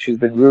Mandzukic, who's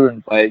been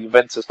ruined by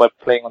Juventus by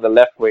playing on the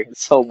left wing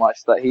so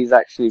much that he's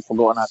actually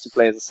forgotten how to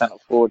play as a centre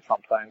forward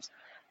sometimes.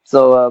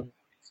 So,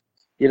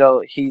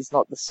 he's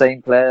not the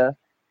same player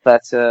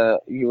that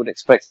you would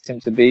expect him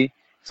to be.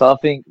 So I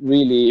think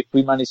really, if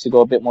we manage to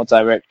go a bit more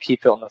direct,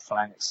 keep it on the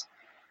flanks,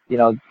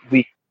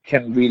 we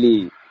can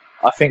really,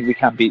 I think we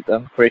can beat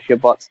them, Croatia,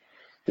 but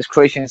this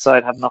Croatian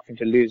side have nothing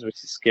to lose,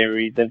 which is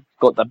scary. They've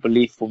got that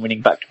belief for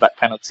winning back-to-back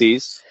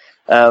penalties.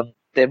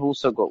 They've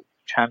also got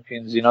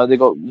champions. They've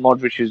got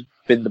Modric, who's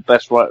been the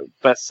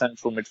best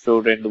central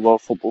midfielder in the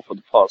world football for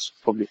the past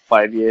probably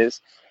 5 years.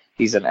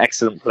 He's an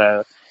excellent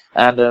player,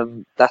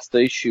 and that's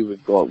the issue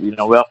we've got.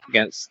 We're up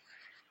against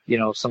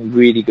some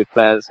really good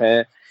players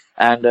here,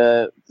 and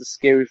the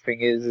scary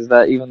thing is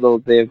that even though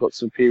they've got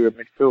superior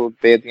midfield,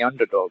 they're the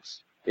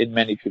underdogs in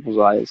many people's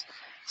eyes.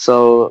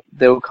 So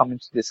they will come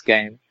into this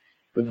game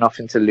with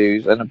nothing to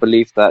lose and a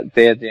belief that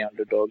they're the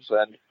underdogs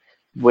and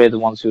we're the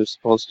ones who are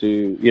supposed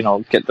to,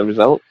 get the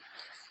result.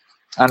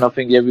 And I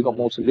think, we've got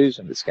more to lose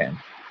in this game.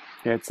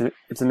 Yeah,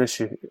 it's an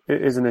issue.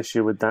 It is an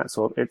issue with that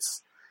sort.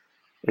 It's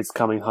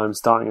coming home,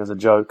 starting as a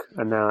joke,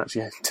 and now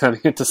actually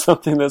turning into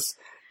something that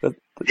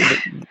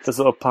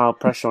sort of pile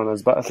pressure on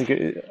us. But I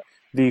think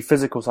the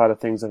physical side of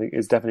things, I think,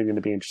 is definitely going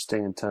to be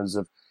interesting in terms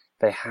of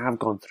they have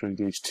gone through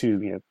these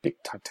two, big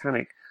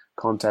titanic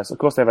contests. Of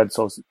course, they've had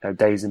sort of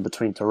days in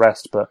between to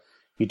rest, but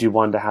you do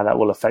wonder how that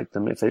will affect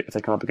them if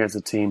they come up against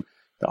a team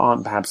that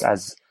aren't perhaps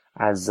as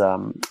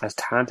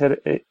talented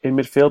in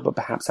midfield, but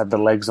perhaps have the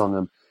legs on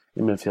them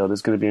in midfield.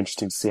 It's going to be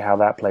interesting to see how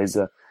that plays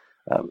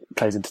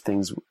into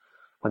things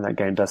when that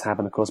game does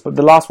happen, of course. But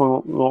the last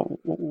one we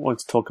want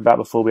to talk about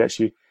before we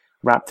actually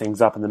wrap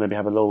things up and then maybe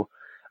have a little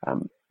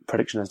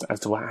prediction as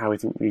to how we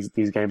think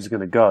these games are going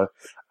to go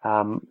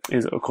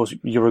is, of course,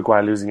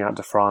 Uruguay losing out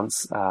to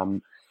France.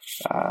 I'm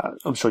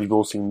sure you've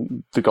all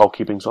seen the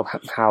goalkeeping sort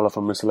of howler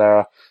from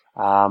Muslera.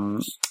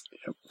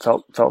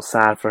 Felt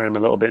sad for him a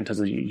little bit in terms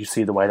of you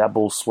see the way that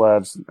ball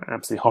swerves,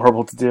 absolutely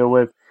horrible to deal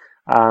with.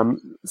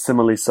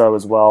 Similarly so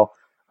as well.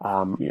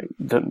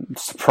 The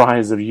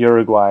surprise of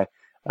Uruguay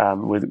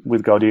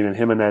with Godin and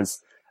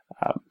Jimenez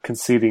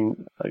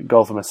conceding a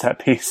goal from a set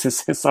piece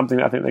is something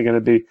that I think they're going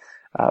to be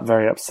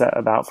very upset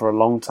about for a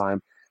long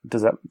time.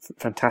 Does that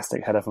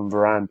fantastic header from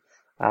Varane.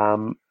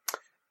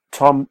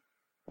 Tom,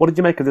 what did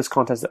you make of this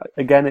contest?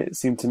 Again, it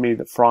seemed to me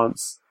that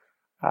France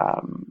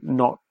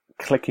not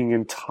clicking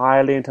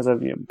entirely in terms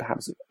of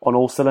perhaps on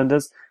all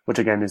cylinders, which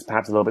again is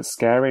perhaps a little bit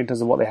scary in terms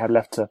of what they had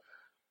left to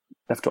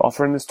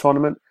offer in this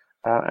tournament.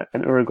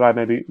 And Uruguay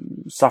maybe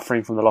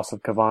suffering from the loss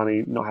of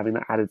Cavani, not having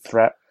that added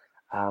threat,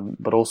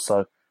 but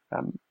also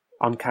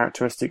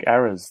uncharacteristic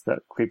errors that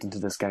creeped into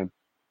this game.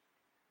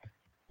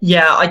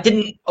 Yeah,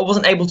 I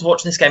wasn't able to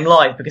watch this game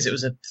live because it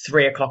was at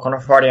 3:00 on a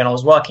Friday and I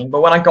was working.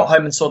 But when I got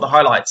home and saw the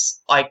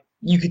highlights,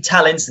 you could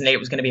tell instantly it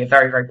was going to be a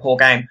very, very poor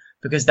game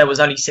because there was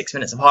only 6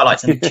 minutes of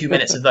highlights and 2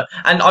 minutes and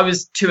I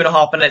was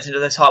 2.5 minutes into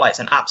those highlights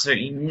and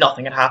absolutely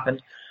nothing had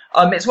happened.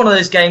 It's one of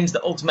those games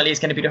that ultimately is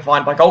going to be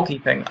defined by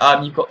goalkeeping.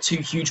 You've got two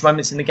huge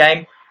moments in the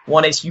game.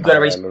 One is Hugo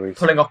Lloris Lloris.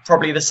 pulling off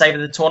probably the save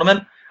of the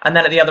tournament, and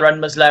then at the other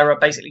end, Muslera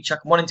basically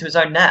chucking one into his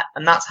own net.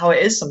 And that's how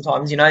it is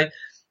sometimes, It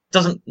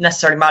doesn't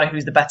necessarily matter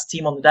who's the better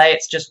team on the day.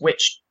 It's just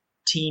which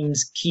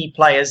team's key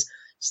players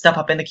step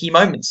up in the key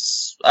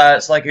moments.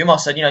 It's like Umar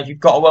said, if you've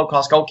got a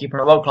world-class goalkeeper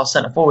and a world-class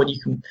centre-forward,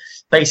 you can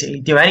basically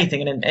do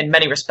anything. And in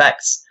many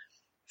respects,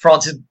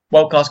 France's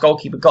world-class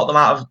goalkeeper got them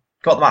out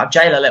of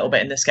jail a little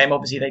bit in this game.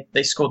 Obviously,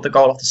 they scored the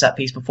goal off the set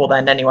piece before the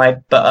end anyway.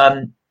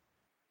 But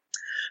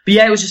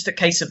yeah, it was just a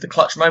case of the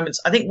clutch moments.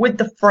 I think with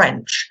the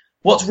French,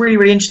 what's really,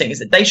 really interesting is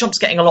that Deschamps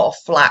getting a lot of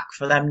flack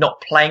for them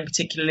not playing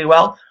particularly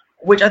well,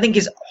 which I think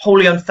is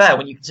wholly unfair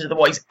when you consider that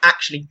what he's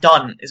actually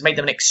done is made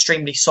them an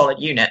extremely solid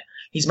unit.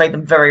 He's made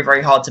them very,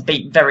 very hard to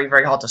beat, very,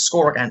 very hard to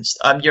score against.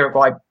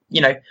 Uruguay,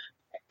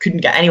 couldn't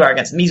get anywhere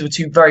against them. These were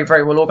two very,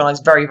 very well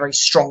organised, very, very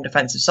strong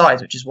defensive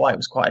sides, which is why it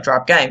was quite a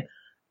drab game.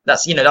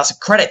 That's a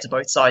credit to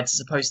both sides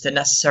as opposed to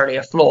necessarily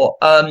a flaw.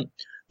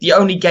 The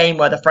only game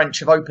where the French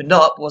have opened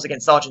up was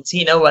against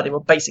Argentina, where they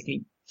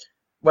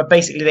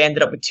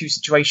ended up with two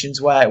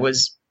situations where it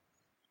was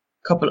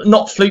a couple,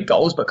 not fluke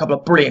goals, but a couple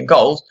of brilliant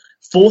goals,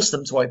 forced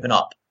them to open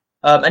up.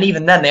 And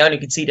even then, they only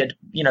conceded,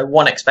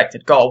 one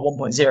expected goal,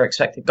 1.0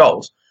 expected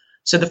goals.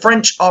 So the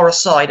French are a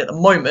side at the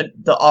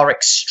moment that are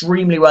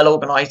extremely well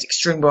organised,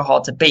 extremely well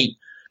hard to beat,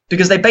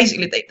 because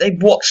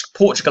they've watched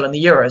Portugal in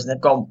the Euros and they've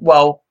gone,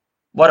 well,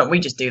 why don't we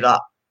just do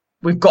that?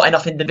 We've got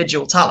enough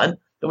individual talent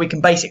that we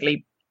can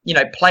basically,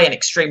 play an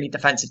extremely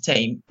defensive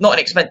team, not an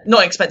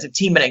expensive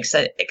team, but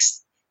an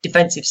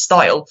defensive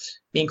style,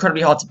 be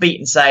incredibly hard to beat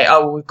and say,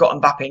 oh, well, we've got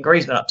Mbappe and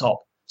Griezmann up top,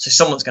 so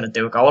someone's going to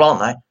do a goal,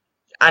 aren't they?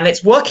 And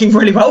it's working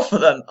really well for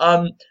them.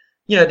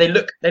 They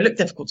look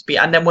difficult to beat.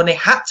 And then when they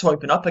had to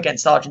open up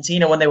against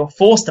Argentina, when they were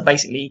forced to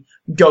basically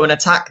go and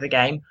attack the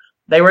game,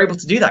 they were able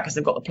to do that because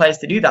they've got the players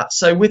to do that.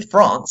 So with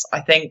France,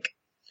 I think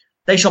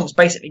Deschamps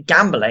basically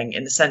gambling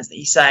in the sense that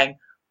he's saying,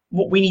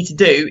 what we need to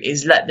do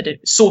is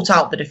sort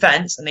out the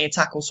defence and the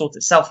attack will sort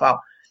itself out.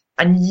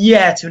 And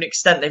yeah, to an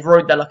extent, they've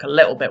rode their luck a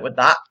little bit with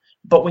that.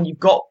 But when you've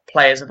got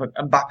players of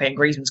Mbappe and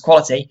Griezmann's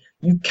quality,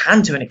 you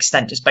can, to an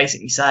extent, just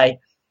basically say,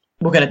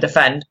 we're going to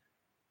defend.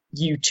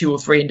 You two or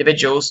three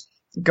individuals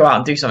go out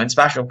and do something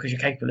special because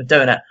you're capable of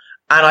doing it.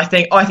 And I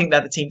think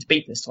they're the team to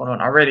beat this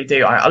tournament. I really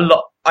do.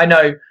 I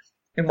know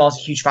Umar's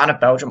a huge fan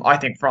of Belgium. I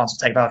think France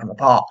will take Belgium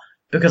apart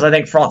because I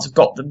think France have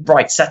got the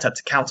right setup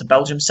to counter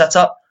Belgium's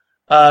setup.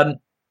 I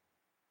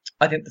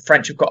think the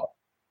French have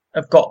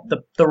got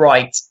the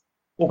right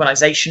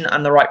organisation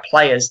and the right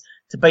players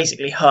to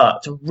basically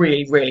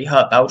really, really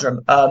hurt Belgium.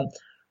 And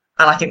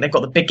I think they've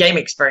got the big game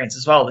experience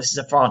as well. This is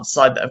a France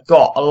side that have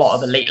got a lot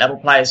of elite level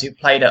players who've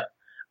played at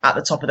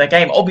the top of their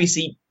game.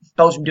 Obviously,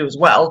 Belgium do as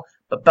well,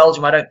 but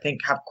Belgium, I don't think,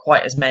 have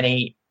quite as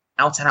many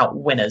out-and-out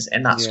winners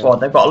in that squad.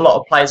 They've got a lot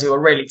of players who are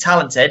really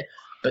talented,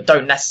 but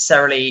don't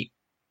necessarily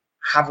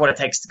have what it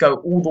takes to go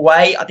all the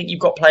way. I think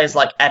you've got players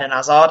like Eden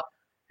Hazard,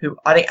 who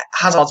I think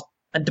Hazard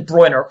and De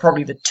Bruyne are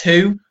probably the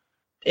two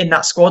in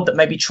that squad that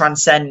maybe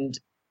transcend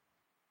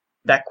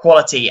their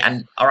quality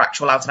and are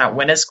actual out-and-out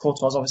winners.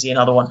 Courtois is obviously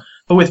another one.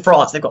 But with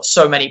France, they've got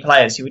so many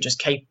players who are just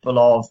capable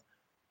of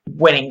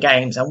winning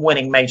games and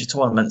winning major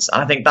tournaments.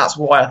 And I think that's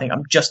why I think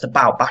I'm just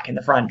about backing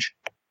the French.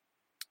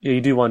 Yeah,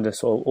 you do wonder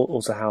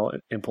also how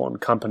important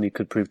Company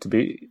could prove to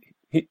be.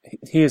 He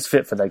is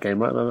fit for that game,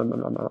 right?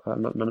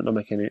 I'm not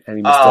making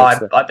any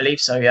mistakes. I believe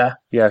so, yeah.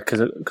 Yeah,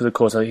 because of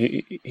course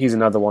he's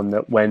another one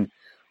that when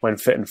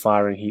fit and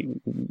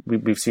firing,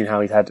 we've seen how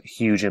he's had a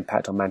huge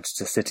impact on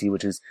Manchester City,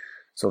 which is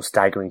sort of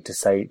staggering to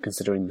say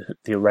considering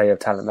the array of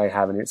talent they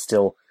have, and it's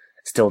still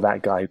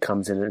that guy who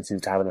comes in and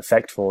seems to have an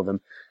effect for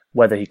them.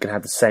 Whether he can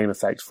have the same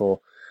effect for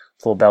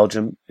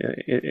Belgium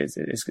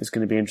it's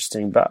going to be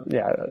interesting. But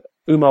yeah,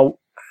 Umar,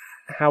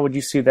 how would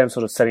you see them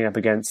sort of setting up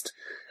against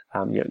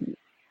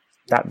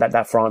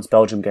that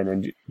France-Belgium game?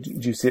 And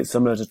do you see it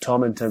similar to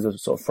Tom in terms of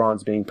sort of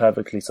France being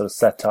perfectly sort of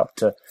set up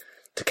to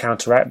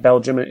counteract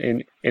Belgium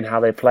in how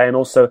they play? And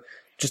also,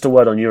 just a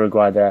word on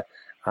Uruguay there,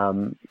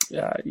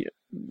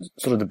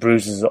 sort of the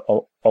bruises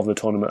of the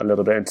tournament a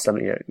little bit, and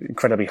something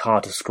incredibly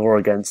hard to score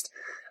against.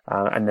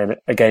 And then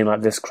a game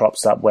like this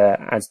crops up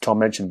where, as Tom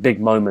mentioned,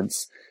 big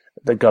moments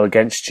that go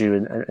against you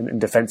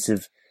and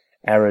defensive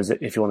errors,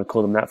 if you want to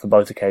call them that, for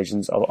both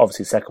occasions.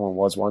 Obviously, the second one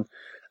was one.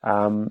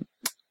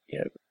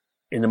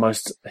 In the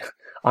most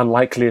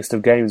unlikeliest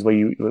of games where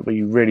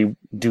you really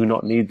do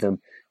not need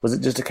them. Was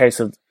it just a case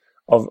of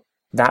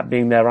that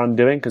being their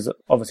undoing? Because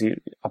obviously,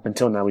 up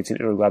until now, we've seen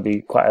Uruguay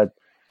be quite a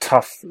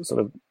tough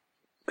sort of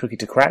cookie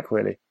to crack,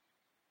 really.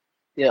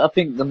 Yeah, I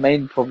think the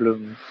main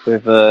problem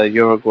with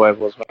Uruguay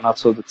was when I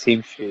saw the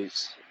team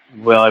sheets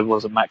where I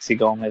was a Maxi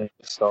Gomez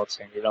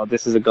starting.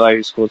 This is a guy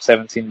who scored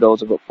 17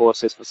 goals and got 4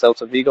 assists for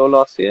Celta Vigo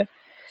last year.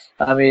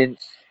 I mean,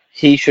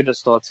 he should have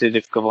started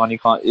if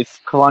Cavani can't. If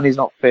Cavani's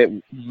not fit,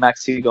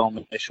 Maxi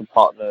Gomez should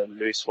partner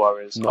Luis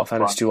Suarez. Not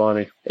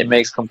Stuani. It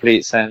makes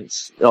complete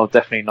sense. Oh,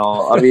 definitely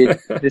not. I mean,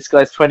 this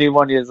guy's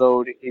 21 years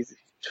old. He's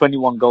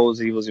 21 goals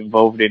he was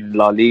involved in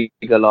La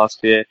Liga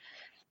last year.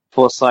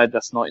 for a side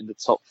that's not in the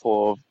top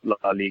four of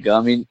La Liga.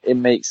 I mean, it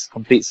makes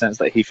complete sense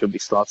that he should be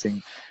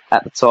starting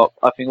at the top.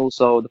 I think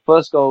also the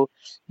first goal,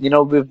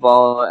 with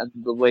VAR and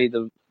the way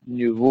the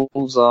new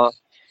rules are,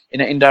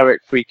 in an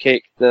indirect free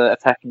kick, the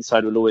attacking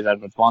side will always have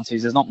an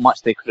advantage. There's not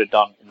much they could have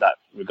done in that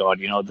regard.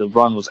 The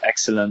run was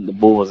excellent, the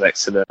ball was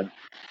excellent.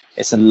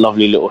 It's a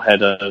lovely little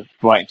header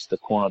right into the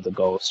corner of the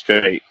goal,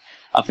 straight.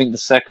 I think the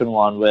second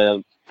one,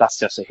 well, that's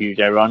just a huge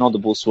error. I know the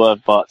ball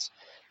swerved, but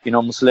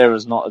Muslera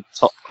is not a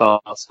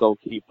top-class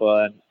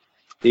goalkeeper, and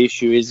the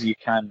issue is you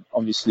can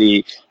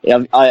obviously.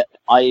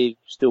 I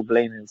still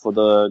blame him for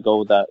the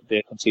goal that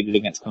they conceded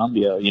against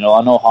Colombia.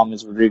 I know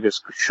James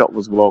Rodriguez's shot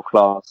was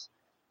world-class,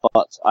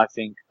 but I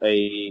think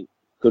a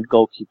good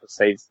goalkeeper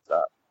saves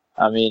that.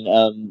 I mean,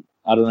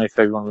 I don't know if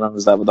everyone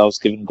remembers that, but that was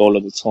given goal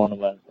of the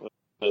tournament.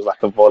 It was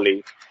like a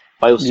volley,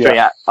 but it was straight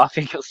at. I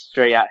think it was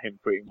straight at him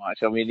pretty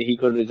much. I mean, he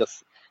could have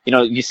just.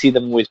 You see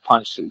them always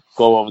punch,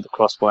 go over the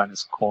crossbar in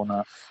his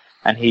corner,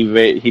 and he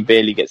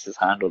barely gets his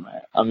hand on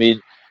it. I mean,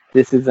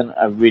 this isn't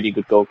a really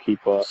good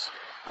goalkeeper.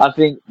 I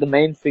think the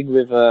main thing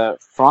with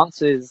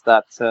France is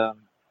that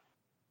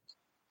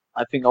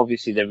I think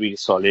obviously they're really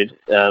solid.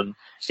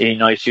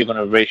 If you're going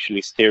to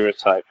racially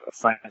stereotype a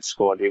French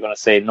squad, you're going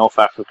to say North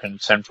African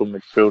central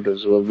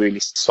midfielders were really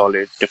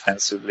solid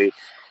defensively.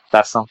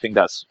 That's something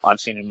that's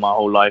I've seen in my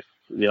whole life,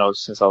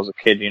 since I was a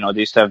kid. They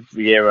used to have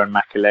Vieira and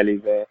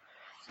Makelele there.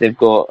 They've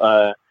got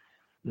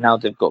now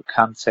they've got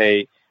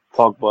Kante,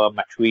 Pogba,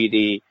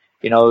 Matuidi.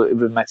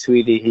 With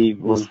Matuidi, he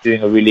was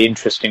doing a really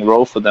interesting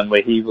role for them,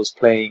 where he was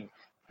playing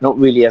not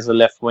really as a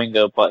left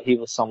winger, but he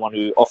was someone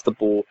who off the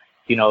ball,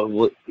 he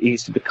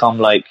used to become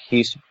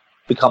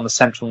a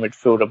central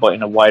midfielder, but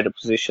in a wider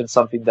position.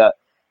 Something that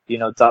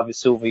David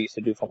Silva used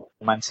to do for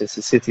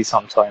Manchester City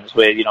sometimes,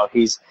 where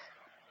he's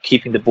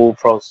keeping the ball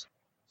process.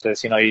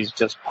 He's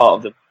just part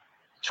of the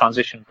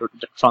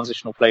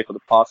transitional play for the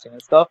passing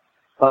and stuff.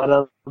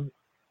 But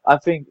I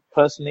think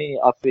personally,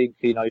 if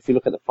you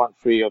look at the front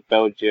three of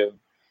Belgium,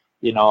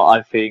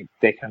 I think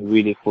they can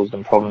really cause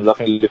them problems. I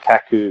think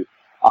Lukaku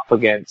up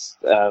against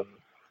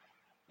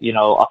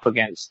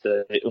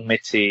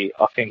Umtiti,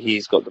 I think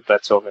he's got the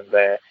better of him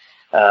there.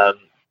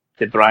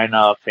 De Bruyne,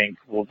 I think,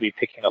 will be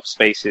picking up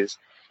spaces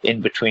in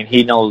between.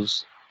 He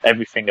knows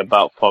everything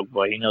about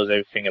Pogba. He knows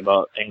everything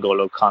about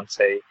N'Golo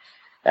Kante.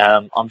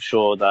 I'm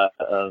sure that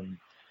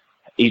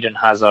Eden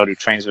Hazard, who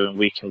trains with him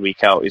week in,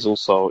 week out, is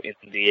also in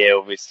the ear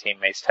of his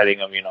teammates, telling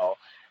him,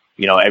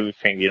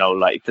 everything,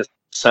 like the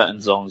certain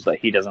zones that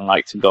he doesn't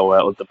like to go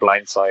at, or the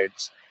blind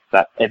sides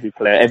that every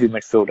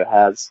midfielder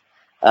has.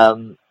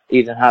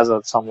 Eden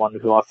Hazard, someone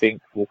who I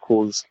think will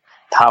cause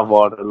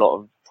Pavard a lot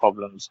of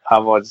problems.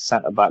 Pavard is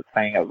centre back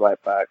playing at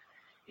right back.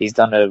 He's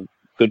done a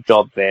good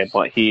job there,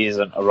 but he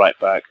isn't a right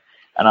back,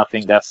 and I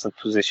think that's a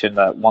position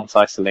that once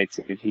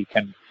isolated, he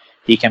can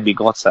be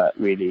got at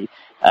really.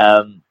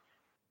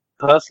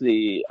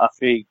 Personally, I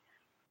think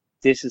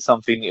this is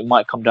something, it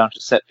might come down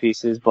to set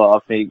pieces, but I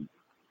think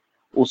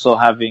also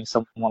having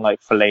someone like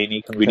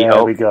Fellaini can really help.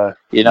 There we go.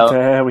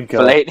 There we go.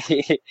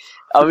 Fellaini,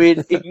 I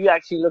mean, if you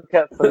actually look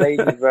at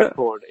Fellaini's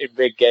record in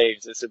big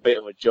games, it's a bit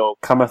of a joke.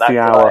 Come off the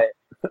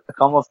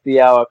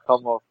hour,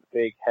 come off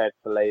big head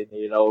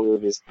Fellaini,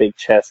 with his big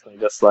chest and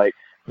just like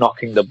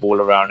knocking the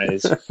ball around and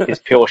his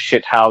pure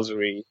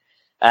shithousery.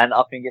 And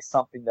I think it's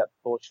something that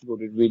Portugal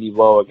did really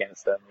well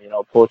against them.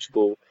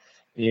 Portugal,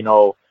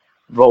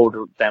 rolled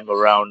them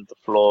around the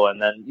floor,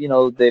 and then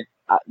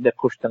they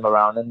pushed them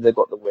around and they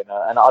got the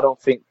winner. And I don't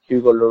think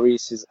Hugo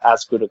Lloris is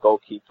as good a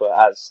goalkeeper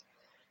as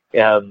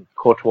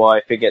Courtois.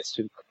 If it gets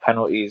to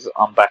penalties,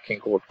 I'm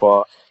backing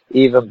Courtois.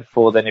 Even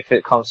before then, if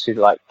it comes to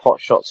like pot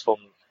shots from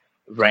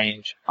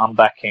range, I'm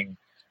backing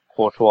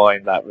Courtois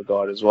in that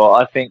regard as well.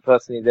 I think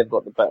personally they've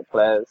got the better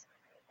players,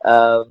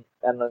 and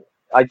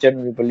I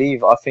genuinely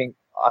believe I think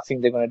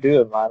they're going to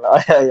do it, man.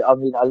 I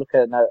mean, I look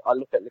at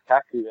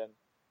Lukaku, and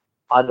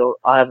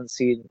I haven't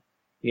seen,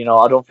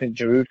 I don't think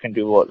Giroud can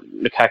do what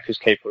Lukaku's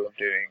capable of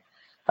doing.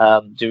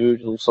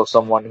 Giroud is also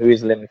someone who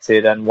is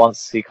limited, and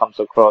once he comes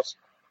across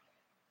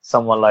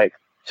someone like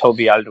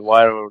Toby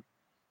Alderweireld,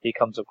 he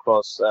comes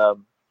across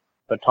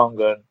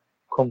Vertonghen,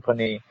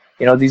 Kompany.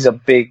 These are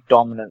big,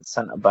 dominant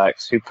centre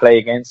backs who play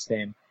against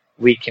him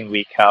week in,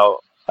 week out.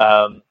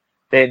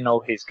 They know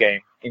his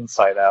game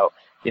inside out.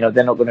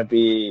 They're not going to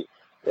be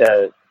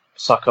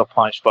sucker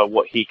punched by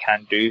what he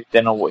can do.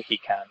 They know what he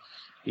can,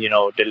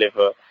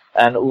 deliver.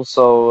 And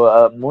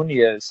also,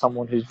 Munia is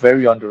someone who's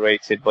very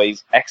underrated, but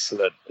he's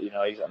excellent.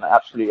 He's an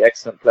absolutely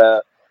excellent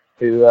player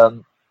who,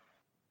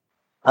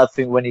 I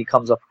think when he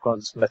comes up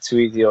against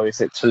Matuidi or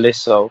is it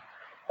Tolisso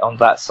on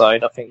that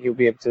side, I think he'll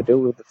be able to deal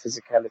with the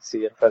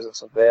physicality and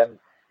presence of them.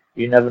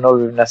 You never know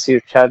with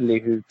Nasir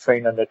Chadli, who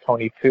trained under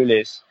Tony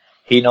Pulis.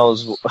 He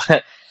knows,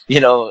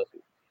 the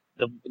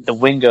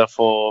winger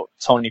for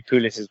Tony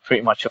Pulis is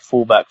pretty much a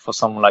fullback for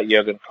someone like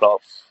Jurgen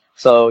Klopp.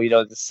 So,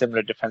 the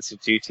similar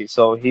defensive duty.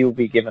 So he will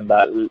be given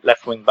that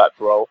left wing back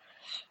role.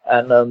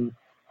 And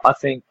I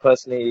think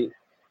personally,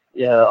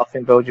 I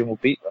think Belgium will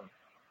beat them.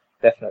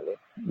 definitely.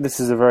 This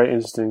is a very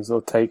interesting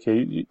sort of take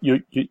here.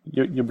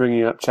 You're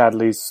bringing up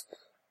Chadley's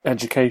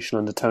education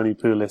under Tony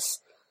Pulis,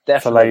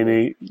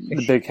 Definitely. Fellaini,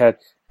 the big head.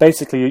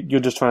 Basically, you're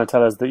just trying to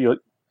tell us that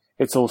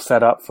it's all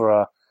set up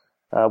for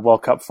a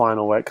World Cup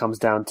final where it comes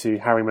down to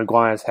Harry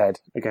Maguire's head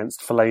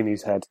against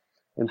Fellaini's head.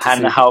 And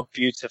how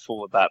beautiful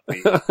would that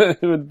be?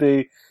 It would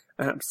be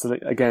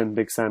absolutely, again,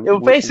 Big Sam. It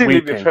would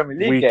basically be a Premier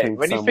League game.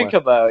 When somewhere. You think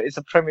about it, it's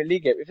a Premier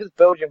League game. If it's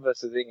Belgium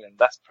versus England,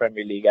 that's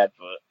Premier League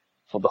advert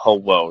for the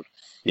whole world.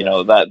 You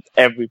know, that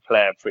every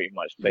player pretty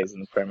much plays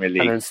in the Premier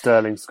League. And then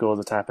Sterling scores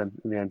a tap in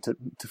the end to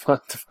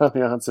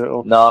finally answer it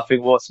all. No, I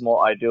think what's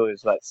more ideal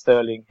is like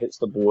Sterling hits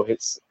the ball,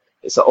 it's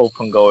an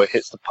open goal, it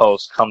hits the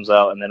post, comes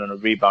out, and then on a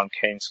rebound,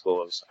 Kane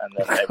scores, and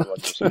then everyone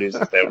just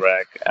loses their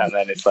rag, and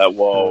then it's like,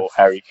 whoa,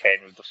 Harry Kane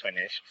with the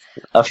finish.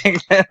 I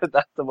think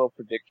that's the more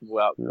predictable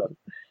outcome.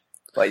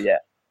 But yeah.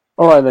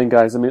 All right then,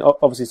 guys. I mean,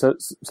 obviously, so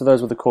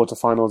those were the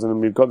quarterfinals, and then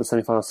we've got the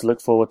semi-finals to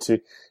look forward to.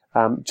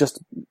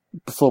 Just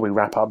before we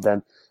wrap up,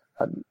 then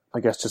I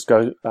guess just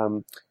go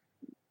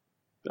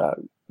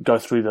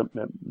through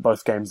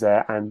both games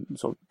there and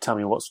sort of tell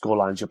me what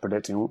scorelines you're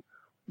predicting,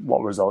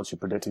 what results you're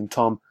predicting.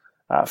 Tom,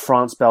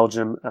 France,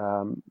 Belgium,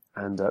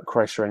 and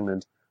Croatia,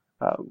 England.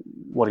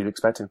 What are you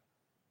expecting?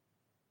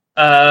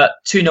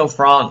 2-0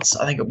 France.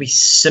 I think it'll be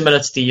similar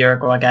to the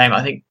Uruguay game.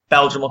 I think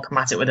Belgium will come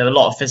at it with a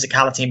lot of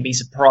physicality and be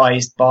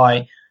surprised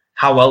by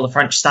how well the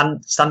French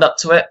stand up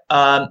to it.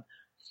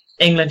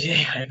 England,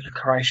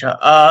 Croatia.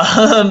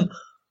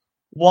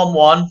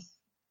 1-1,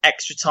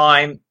 extra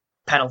time,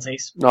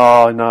 penalties.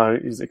 Oh no,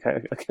 he's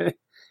okay. Okay.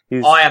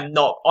 I am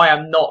not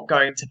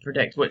going to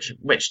predict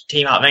which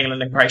team out of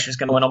England and Croatia is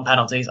going to win on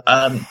penalties.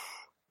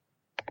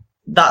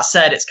 That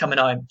said, it's coming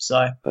home,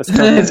 so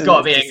it's got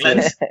to be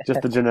England.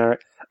 Just the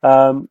generic.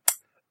 And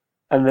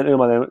then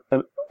Umar,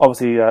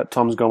 obviously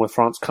Tom's gone with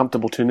France.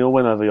 Comfortable 2-0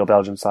 win over your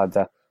Belgium side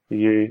there. Are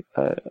you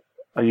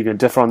going to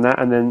differ on that?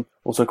 And then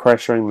also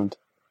Croatia, England.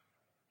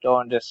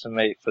 Don't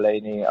underestimate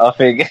Fellaini. I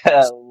think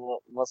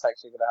what's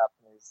actually going to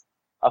happen is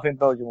I think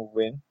Belgium will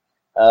win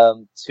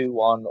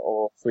 2-1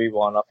 or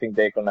 3-1. I think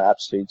they're going to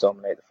absolutely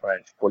dominate the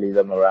French, bully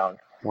them around,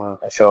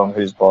 and show them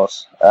who's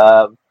boss.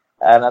 And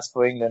as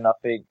for England, I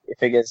think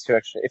if it gets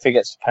to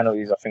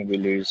penalties, I think we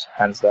lose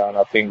hands down.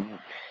 I think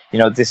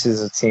this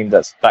is a team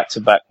that's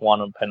back-to-back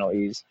won on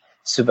penalties.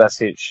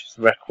 Subasic's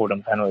record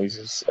on penalties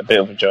is a bit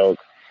of a joke.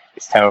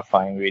 It's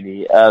terrifying,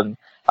 really.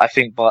 I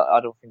think, but I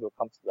don't think it'll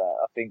come to that.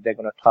 I think they're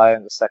going to tie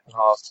in the second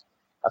half.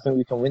 I think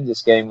we can win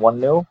this game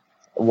 1-0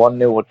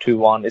 or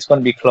 2-1. It's going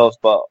to be close,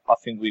 but I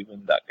think we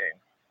win that game.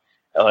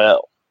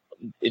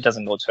 It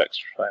doesn't go to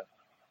extra time.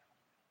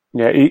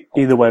 Yeah,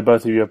 either way,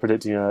 both of you are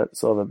predicting a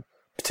sort of a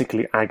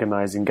particularly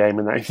agonising game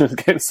in that England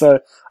game.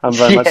 So I'm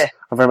very much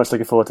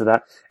looking forward to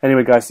that.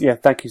 Anyway, guys,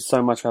 thank you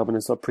so much for helping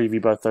us sort of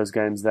preview both those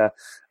games there.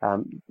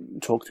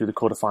 Talk through the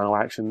quarterfinal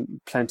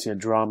action. Plenty of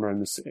drama in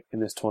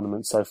this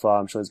tournament so far.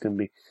 I'm sure there's going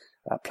to be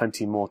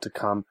plenty more to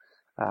come.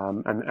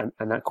 And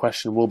that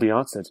question will be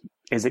answered.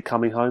 Is it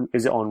coming home?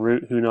 Is it en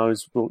route? Who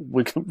knows?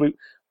 We're going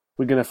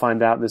to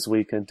find out this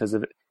weekend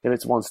if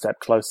it's one step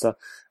closer.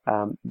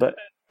 But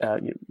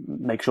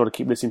make sure to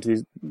keep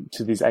listening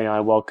to these AI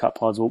World Cup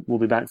pods. We'll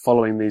be back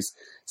following these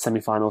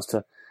semi-finals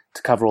to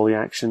cover all the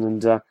action,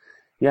 and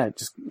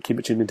just keep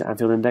it tuned into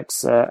Anfield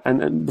Index.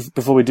 And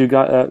before we do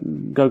go,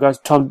 guys,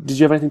 Tom, did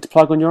you have anything to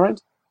plug on your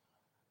end?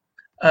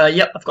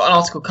 Yep, I've got an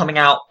article coming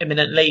out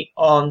imminently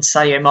on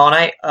Sadio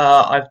Mane.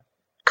 I've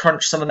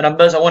crunched some of the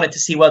numbers. I wanted to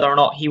see whether or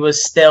not he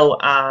was still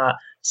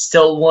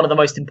one of the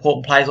most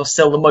important players, or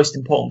still the most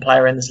important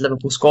player in this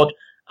Liverpool squad.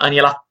 And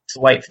you'll have to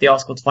wait for the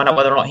article to find out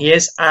whether or not he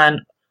is. And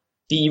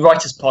the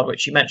Writers Pod,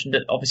 which you mentioned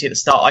obviously at the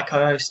start, I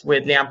co-host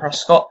with Leanne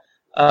Prescott.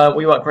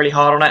 We work really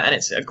hard on it, and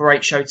it's a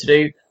great show to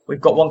do. We've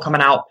got one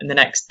coming out in the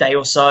next day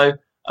or so.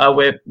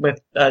 We're going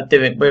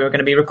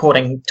to be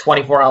recording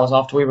 24 hours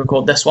after we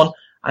record this one,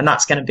 and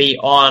that's going to be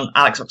on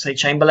Alex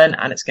Oxlade-Chamberlain,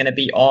 and it's going to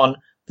be on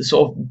the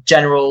sort of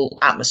general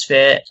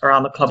atmosphere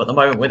around the club at the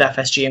moment with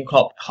FSG and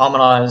Klopp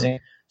harmonising.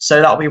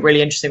 So that'll be a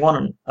really interesting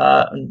one.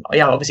 And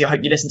obviously I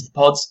hope you listen to the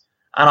pods.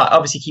 And I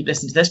obviously keep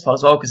listening to this pod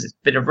as well, because it's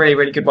been a really,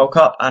 really good World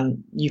Cup,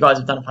 and you guys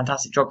have done a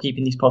fantastic job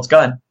keeping these pods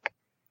going.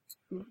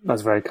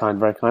 That's very kind,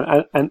 very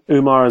kind. And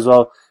Umar as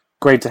well,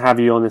 great to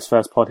have you on this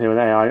first pod here with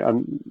AI. I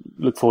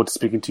look forward to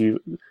speaking to you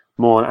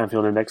more on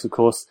Anfield Index, of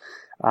course.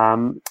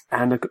 And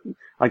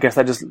I guess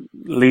that just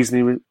leaves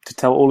me to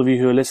tell all of you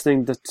who are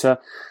listening that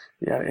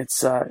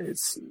it's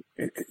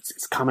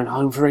coming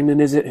home for England,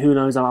 is it? Who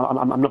knows?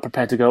 I'm not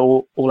prepared to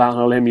go all out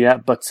on a limb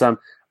yet, but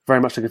very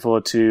much looking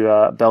forward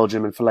to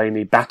Belgium and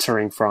Fellaini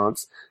battering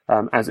France,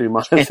 as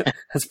Umar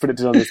has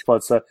predicted on this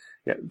pod. So,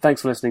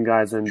 thanks for listening,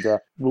 guys, and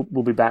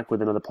we'll be back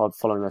with another pod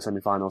following the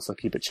semi-finals, so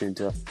keep it tuned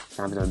to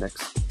Anfield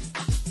Index.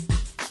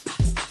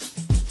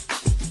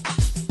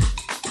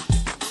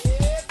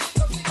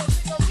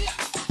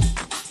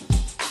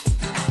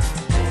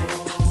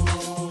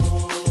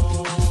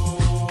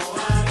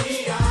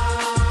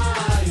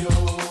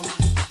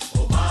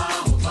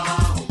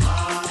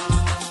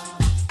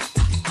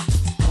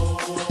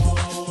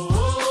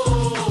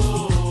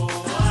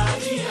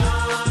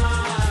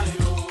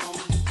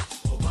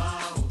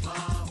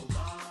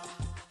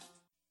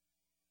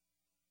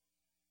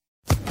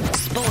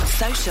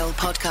 Social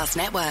Podcast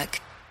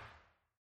Network.